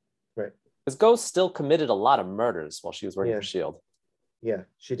 Right. Because Ghost still committed a lot of murders while she was working for S.H.I.E.L.D. Yeah,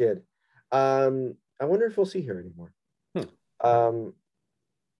 she did. I wonder if we'll see her anymore.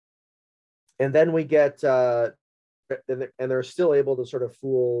 And then we get, and they're still able to sort of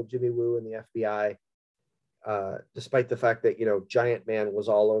fool Jimmy Woo and the FBI, despite the fact that, Giant Man was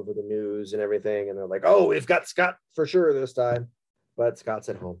all over the news and everything. And they're like, oh, we've got Scott for sure this time. But Scott's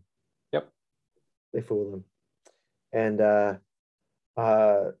at home. Yep. They fool him. And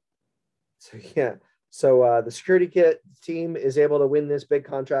so the security kit team is able to win this big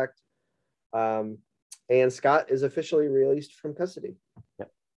contract. And Scott is officially released from custody.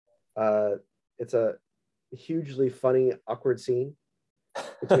 Yep. It's a hugely funny, awkward scene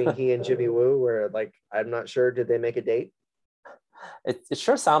between he and Jimmy Woo, where, like, I'm not sure, did they make a date? It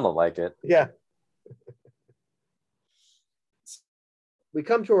sure sounded like it. Yeah. We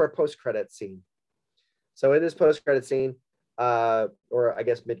come to our post-credit scene. So in this post-credit scene, or I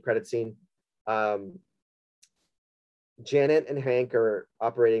guess mid-credit scene, Janet and Hank are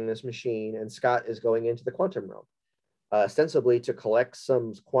operating this machine, and Scott is going into the quantum realm, ostensibly to collect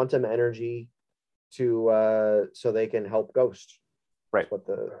some quantum energy so they can help Ghost. Right. That's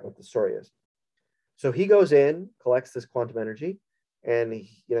what the story is. So he goes in, collects this quantum energy, and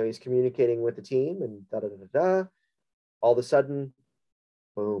he's communicating with the team, and da da da da. All of a sudden,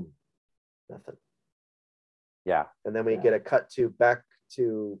 boom, nothing. Yeah. And then we get a cut back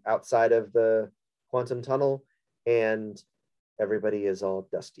to outside of the quantum tunnel, and everybody is all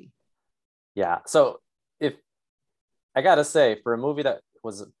dusty. Yeah. So if I gotta say, for a movie that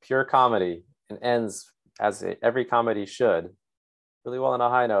was a pure comedy and ends as every comedy should, really well on a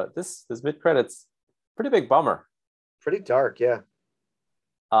high note, this mid credits, pretty big bummer. Pretty dark, yeah.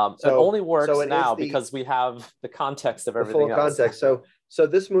 It only works now because we have the context of everything the full else. Context. So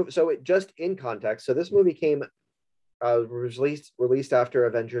this movie, it just in context. So this movie came released after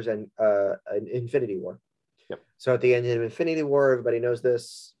Avengers and Infinity War. Yep. So at the end of Infinity War, everybody knows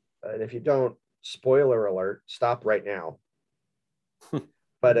this, and if you don't, spoiler alert, stop right now.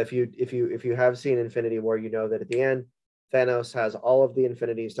 But if you have seen Infinity War, you know that at the end, Thanos has all of the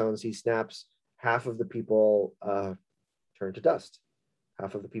Infinity Stones. He snaps, half of the people turn to dust.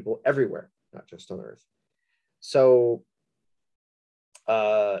 Half of the people everywhere, not just on Earth. So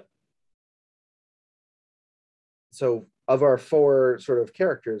of our four sort of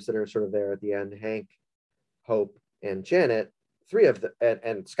characters that are sort of there at the end, Hank, Hope, and Janet, three of them,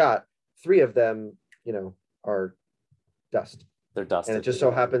 and Scott, three of them, are dust. They're dust. And it just so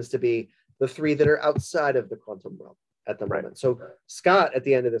happens to be the three that are outside of the quantum realm at the moment. So Scott, at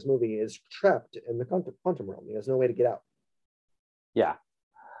the end of this movie, is trapped in the quantum realm. He has no way to get out. Yeah.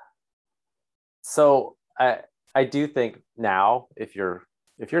 So I do think now, if you're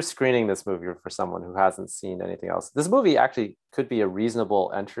screening this movie for someone who hasn't seen anything else, this movie actually could be a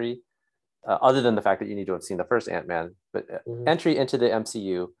reasonable entry, other than the fact that you need to have seen the first Ant-Man, but entry into the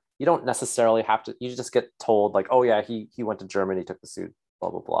MCU. You don't necessarily have to, you just get told like, oh yeah, he went to Germany, took the suit, blah,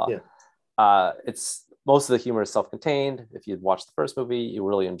 blah, blah. Yeah. It's most of the humor is self-contained. If you'd watched the first movie, you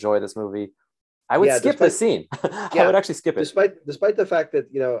really enjoy this movie. I would skip this scene. I would actually skip it. Despite the fact that,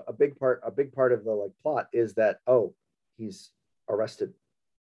 a big part of the like plot is that, he's arrested.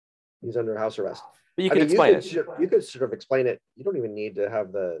 He's under house arrest. But you can explain it. You could sort of explain it. You don't even need to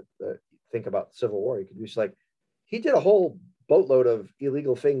have the think about Civil War. You could just like, he did a whole boatload of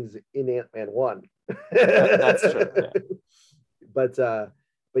illegal things in Ant-Man 1. That's true. Yeah.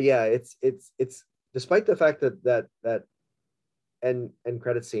 But yeah, it's despite the fact that end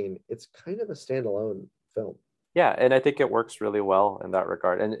credit scene, it's kind of a standalone film. Yeah, and I think it works really well in that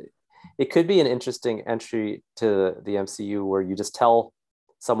regard. And it could be an interesting entry to the MCU where you just tell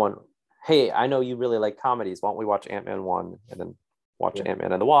someone, hey, I know you really like comedies. Why don't we watch Ant-Man 1 and then watch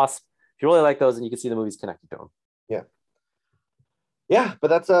Ant-Man and the Wasp? If you really like those, and you can see the movies connected to them. Yeah. Yeah, but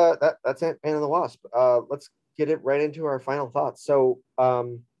that's Ant-Man and the Wasp. Let's get it right into our final thoughts. So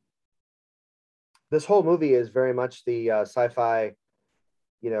this whole movie is very much the sci-fi,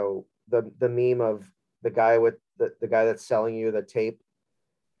 the meme of the guy with the guy that's selling you the tape,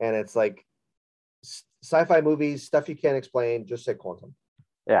 and it's like sci-fi movies, stuff you can't explain, just say quantum.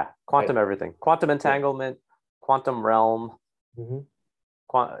 Yeah, quantum everything. Quantum entanglement, quantum realm,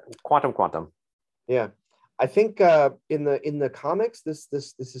 quantum. Yeah. I think in the comics, this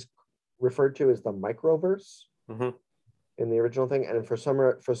is referred to as the microverse in the original thing, and for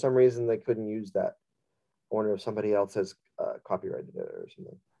some reason they couldn't use that. I wonder if somebody else has copyrighted it or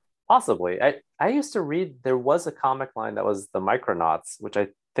something. Possibly. I used to read, there was a comic line that was the Micronauts, which I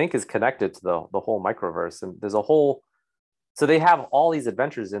think is connected to the whole microverse. And there's a whole, so they have all these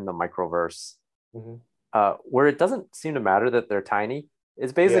adventures in the microverse, Hmm. where it doesn't seem to matter that they're tiny.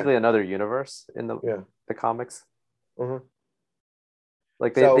 It's Yeah, basically another universe in yeah. the comics. Hmm.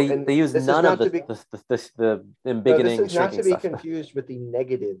 Like So, they and use this is none of not to be the no, this embiggening is not shrinking to be stuff. confused with the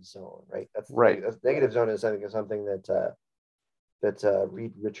negative zone, right? That's the Right, negative zone is I think is something that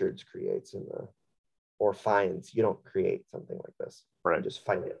Reed Richards creates in the or finds. You don't create something like this; you right. just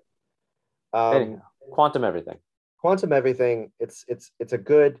find it. Anyhow, Um, quantum everything. Quantum everything. It's a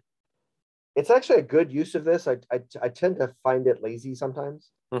good. It's actually a good use of this. I tend to find it lazy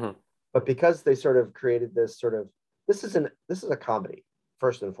sometimes, Hmm. but because they sort of created this sort of this is a comedy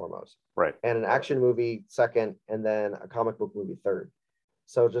first and foremost, Right. and an action movie second, and then a comic book movie third.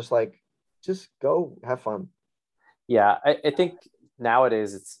 So just go have fun. Yeah, I think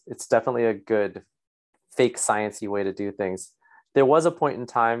nowadays it's definitely a good fake sciencey way to do things. There was a point in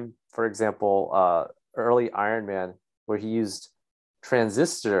time, for example, early Iron Man, where he used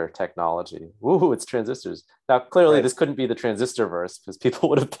transistor technology. Ooh, it's transistors. Now, clearly, Right. this couldn't be the transistor verse because people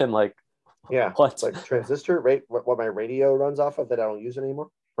would have been like, Yeah. "What?" Like transistor, right? What my radio runs off of that I don't use anymore.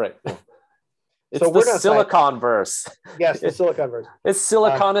 Right. Yeah. So It's the we're not science. silicon verse. Yes, the silicon verse. It's Uh,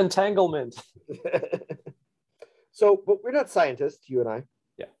 silicon entanglement. so, but we're not scientists, you and I,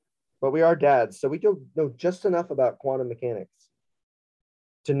 Yeah. but we are dads. So we do know just enough about quantum mechanics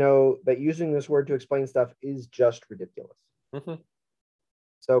to know that using this word to explain stuff is just ridiculous. Hmm.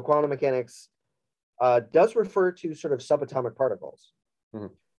 So quantum mechanics does refer to sort of subatomic particles,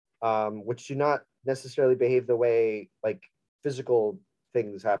 Hmm. which do not necessarily behave the way like physical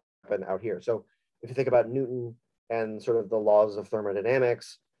things happen out here. So if you think about Newton and sort of the laws of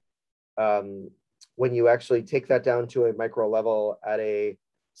thermodynamics, um, when you actually take that down to a micro level at a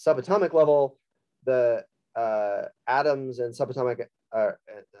subatomic level, the atoms and subatomic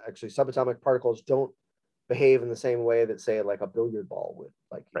actually subatomic particles don't behave in the same way that say like a billiard ball would.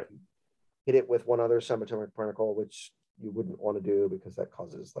 Like if Right. you hit it with one other subatomic particle, which you wouldn't want to do because that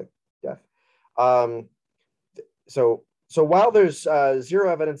causes like death. Um, so while there's zero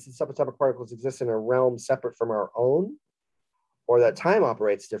evidence that subatomic particles exist in a realm separate from our own, or that time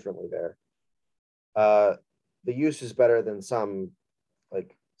operates differently there, uh, the use is better than some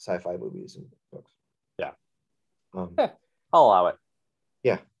like sci-fi movies and books. Yeah. Um, Yeah. I'll allow it.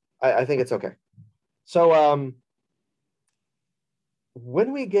 yeah, I think it's okay. So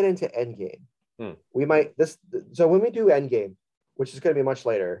when we get into Endgame, Hmm. we might this. So when we do Endgame, which is going to be much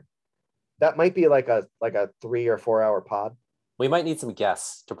later, that might be like a 3 or 4 hour pod. We might need some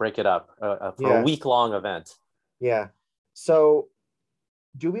guests to break it up for a Yeah, week long event. yeah. So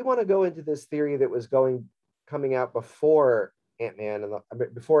do we want to go into this theory that was coming out before Ant-Man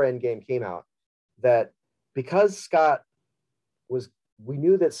and before Endgame came out, that because Scott was we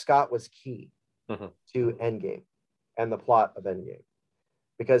knew that Scott was key Hmm. to Endgame and the plot of Endgame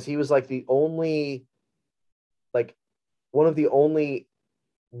because he was like the only like one of the only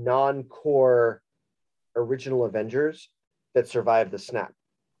non-core original Avengers that survived the snap.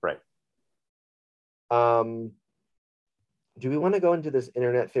 Right. Um, do we want to go into this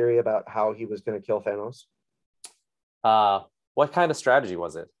internet theory about how he was going to kill Thanos? What kind of strategy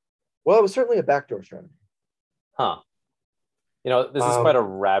was it? Well, it was certainly a backdoor strategy. Huh. This is quite a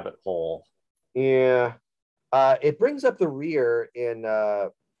Um, rabbit hole. yeah, it brings up the rear in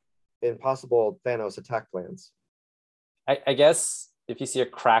possible Thanos attack plans. I guess if you see a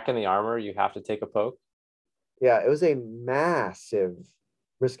crack in the armor, you have to take a poke. Yeah, it was a massive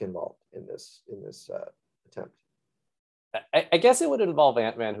risk involved in this attempt. I guess it would involve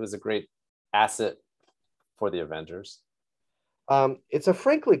Ant-Man, who's a great asset for the Avengers. It's a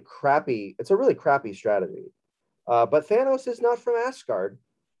really crappy strategy. But Thanos is not from Asgard,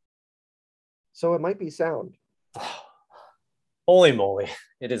 so it might be sound. Holy moly.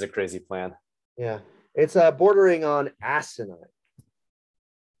 It is a crazy plan. Yeah, it's bordering on asinine.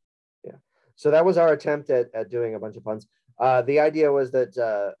 Yeah. So that was our attempt at doing a bunch of puns. The idea was that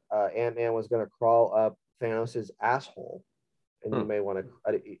Ant-Man was going to crawl up Thanos's asshole, and you Hmm. may want to.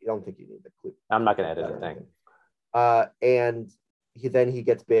 I don't think you need the clip. I'm not going to edit a thing. And he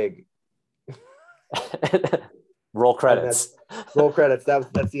gets big, Roll and that's credits. roll credits.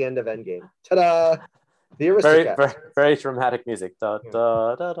 That's the end of Endgame. Ta-da! The Very, Aristocats. very, very dramatic music. Da,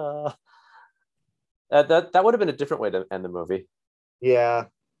 da, da, da. That would have been a different way to end the movie. Yeah,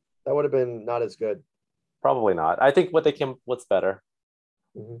 that would have been not as good. Probably not. I think what's better.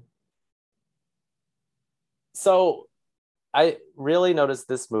 Mm-hmm. So I really noticed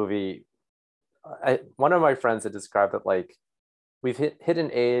this movie. One of my friends had described it like we've hit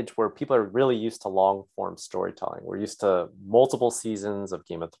an age where people are really used to long form storytelling. We're used to multiple seasons of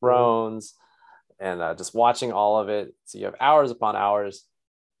Game of Thrones and just watching all of it. So you have hours upon hours.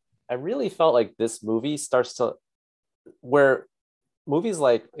 I really felt like this movie starts to, where movies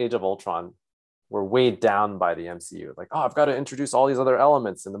like Age of Ultron were weighed down by the MCU. Like, oh, I've got to introduce all these other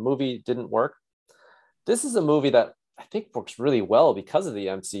elements, and the movie didn't work. This is a movie that I think works really well because of the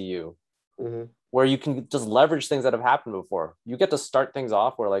MCU, where you can just leverage things that have happened before. You get to start things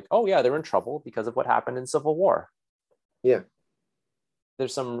off where like, oh yeah, they're in trouble because of what happened in Civil War. Yeah.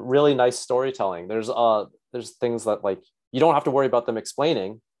 There's some really nice storytelling. There's things that like you don't have to worry about them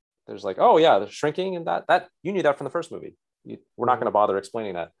explaining. There's like, oh yeah, they're shrinking, and that you knew that from the first movie. We're not going to bother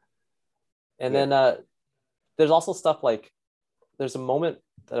explaining that. And then there's also stuff like, there's a moment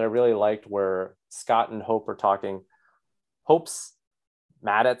that I really liked where Scott and Hope are talking. Hope's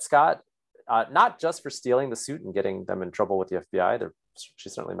mad at Scott, not just for stealing the suit and getting them in trouble with the FBI.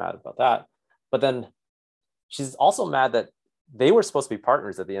 She's certainly mad about that. But then she's also mad that they were supposed to be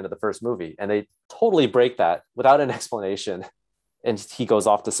partners at the end of the first movie, and they totally break that without an explanation. And he goes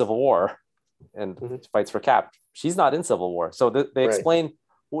off to Civil War and fights for Cap. She's not in Civil War. So they explain,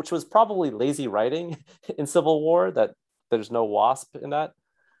 which was probably lazy writing in Civil War, that there's no Wasp in that.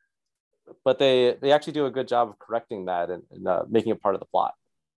 But they actually do a good job of correcting that and making it part of the plot.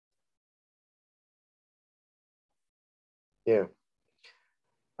 Yeah.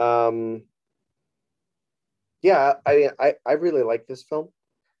 Yeah, I really like this film.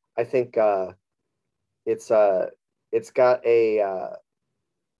 I think it's got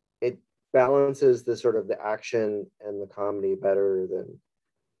it balances the sort of the action and the comedy better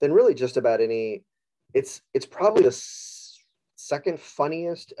than really just about any. It's probably the second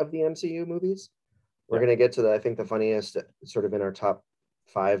funniest of the MCU movies. We're going to get to I think the funniest sort of in our top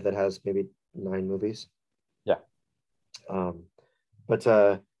 5 that has maybe 9 movies. Yeah. But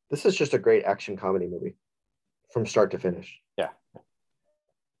this is just a great action comedy movie from start to finish. Yeah.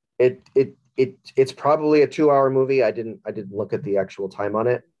 It's probably a 2-hour movie. I didn't look at the actual time on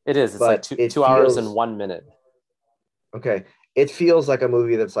it. It is. It's like two hours and 1 minute. Okay. It feels like a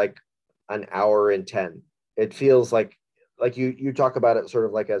movie that's like an hour and 10. It feels like you talk about it sort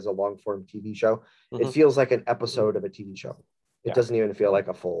of like as a long form TV show. It feels like an episode of a TV show. It doesn't even feel like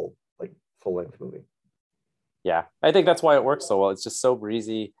a full length movie. Yeah, I think that's why it works so well. It's just so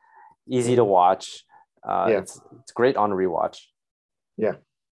breezy, easy to watch. It's great on rewatch. Yeah.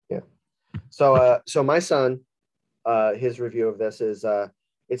 So my son, his review of this is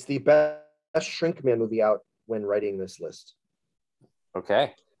it's the best Shrinkman movie out when writing this list.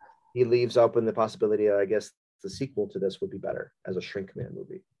 Okay. He leaves open the possibility of, I guess, the sequel to this would be better as a Shrinkman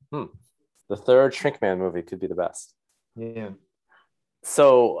movie. The third Shrinkman movie could be the best. Yeah.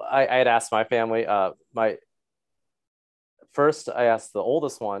 So I had asked my family, first I asked the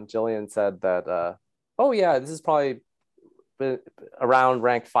oldest one, Jillian said that, oh yeah, this is probably around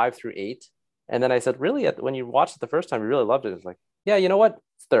rank 5 through 8. And then I said, really, when you watched it the first time, you really loved it. It's like, yeah, you know what?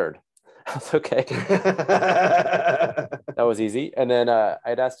 It's third. That's okay. That was easy. And then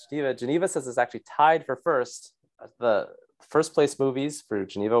I'd asked Geneva. Geneva says it's actually tied for first. The first place movies for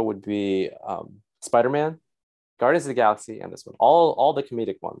Geneva would be Spider-Man, Guardians of the Galaxy, and this one. All the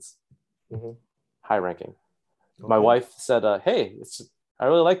comedic ones. High ranking. Okay. My wife said, hey, I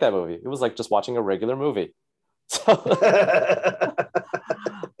really like that movie. It was like just watching a regular movie. So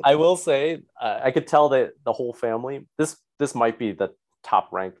I will say, I could tell that the whole family, this might be the top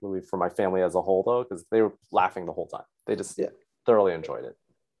ranked movie for my family as a whole, though, because they were laughing the whole time. They just thoroughly enjoyed it.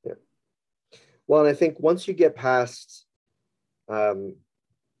 Yeah. Well, and I think once you get past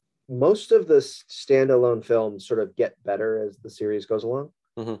most of the standalone films sort of get better as the series goes along,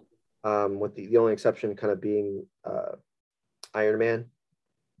 with the only exception kind of being Iron Man.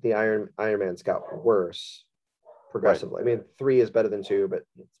 The Iron Man's got worse progressively. Right. I mean, 3 is better than 2, but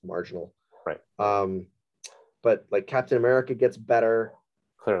it's marginal. Right. But like Captain America gets better.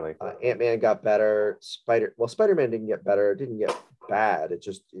 Clearly. Ant-Man got better. Spider-Man didn't get better. It didn't get bad. It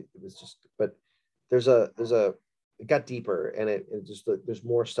was just, but it got deeper, and it just, there's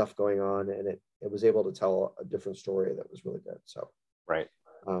more stuff going on, and it was able to tell a different story that was really good. So, right.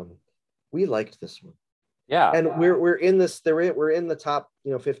 We liked this one. Yeah. And we're in this, we're in the top,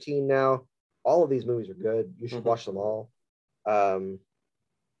 15 now. All of these movies are good. You should watch them all.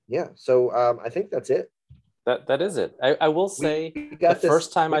 Yeah. So I think that's it. That is it. I will say the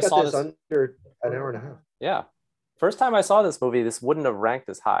first time I saw this under an hour and a half. Yeah. First time I saw this movie, this wouldn't have ranked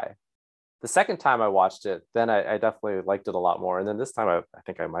as high. The second time I watched it, then I definitely liked it a lot more. And then this time I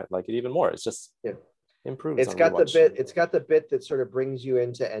think I might like it even more. It's just improved. It's got the bit that sort of brings you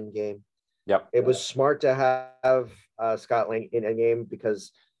into Endgame. Yep. It was smart to have Scott Lang in Endgame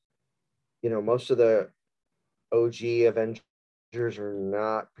because, most of the OG Avengers are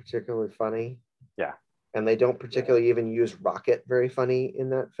not particularly funny. Yeah. And they don't particularly even use Rocket very funny in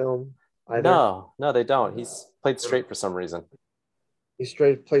that film either. No, they don't. He's played straight for some reason. He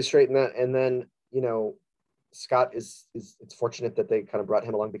plays straight in that, and then Scott is it's fortunate that they kind of brought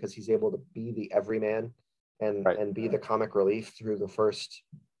him along because he's able to be the everyman and be the comic relief through the first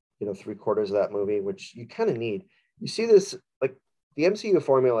 3/4 of that movie, which you kind of need. You see this, like, the MCU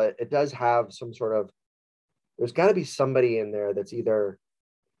formula, it does have some sort of, there's got to be somebody in there that's either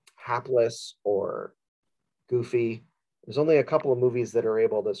hapless or goofy. There's only a couple of movies that are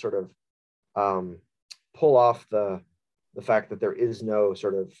able to sort of pull off the fact that there is no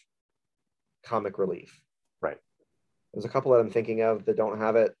sort of comic relief. Right. There's a couple that I'm thinking of that don't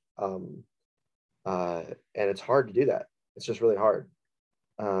have it. And it's hard to do that. It's just really hard.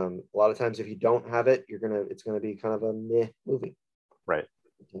 A lot of times if you don't have it, it's gonna be kind of a meh movie. Right.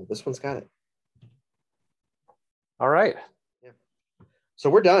 This one's got it. All right. Yeah.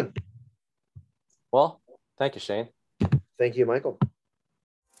 So we're done. Well, thank you, Shane. Thank you, Michael.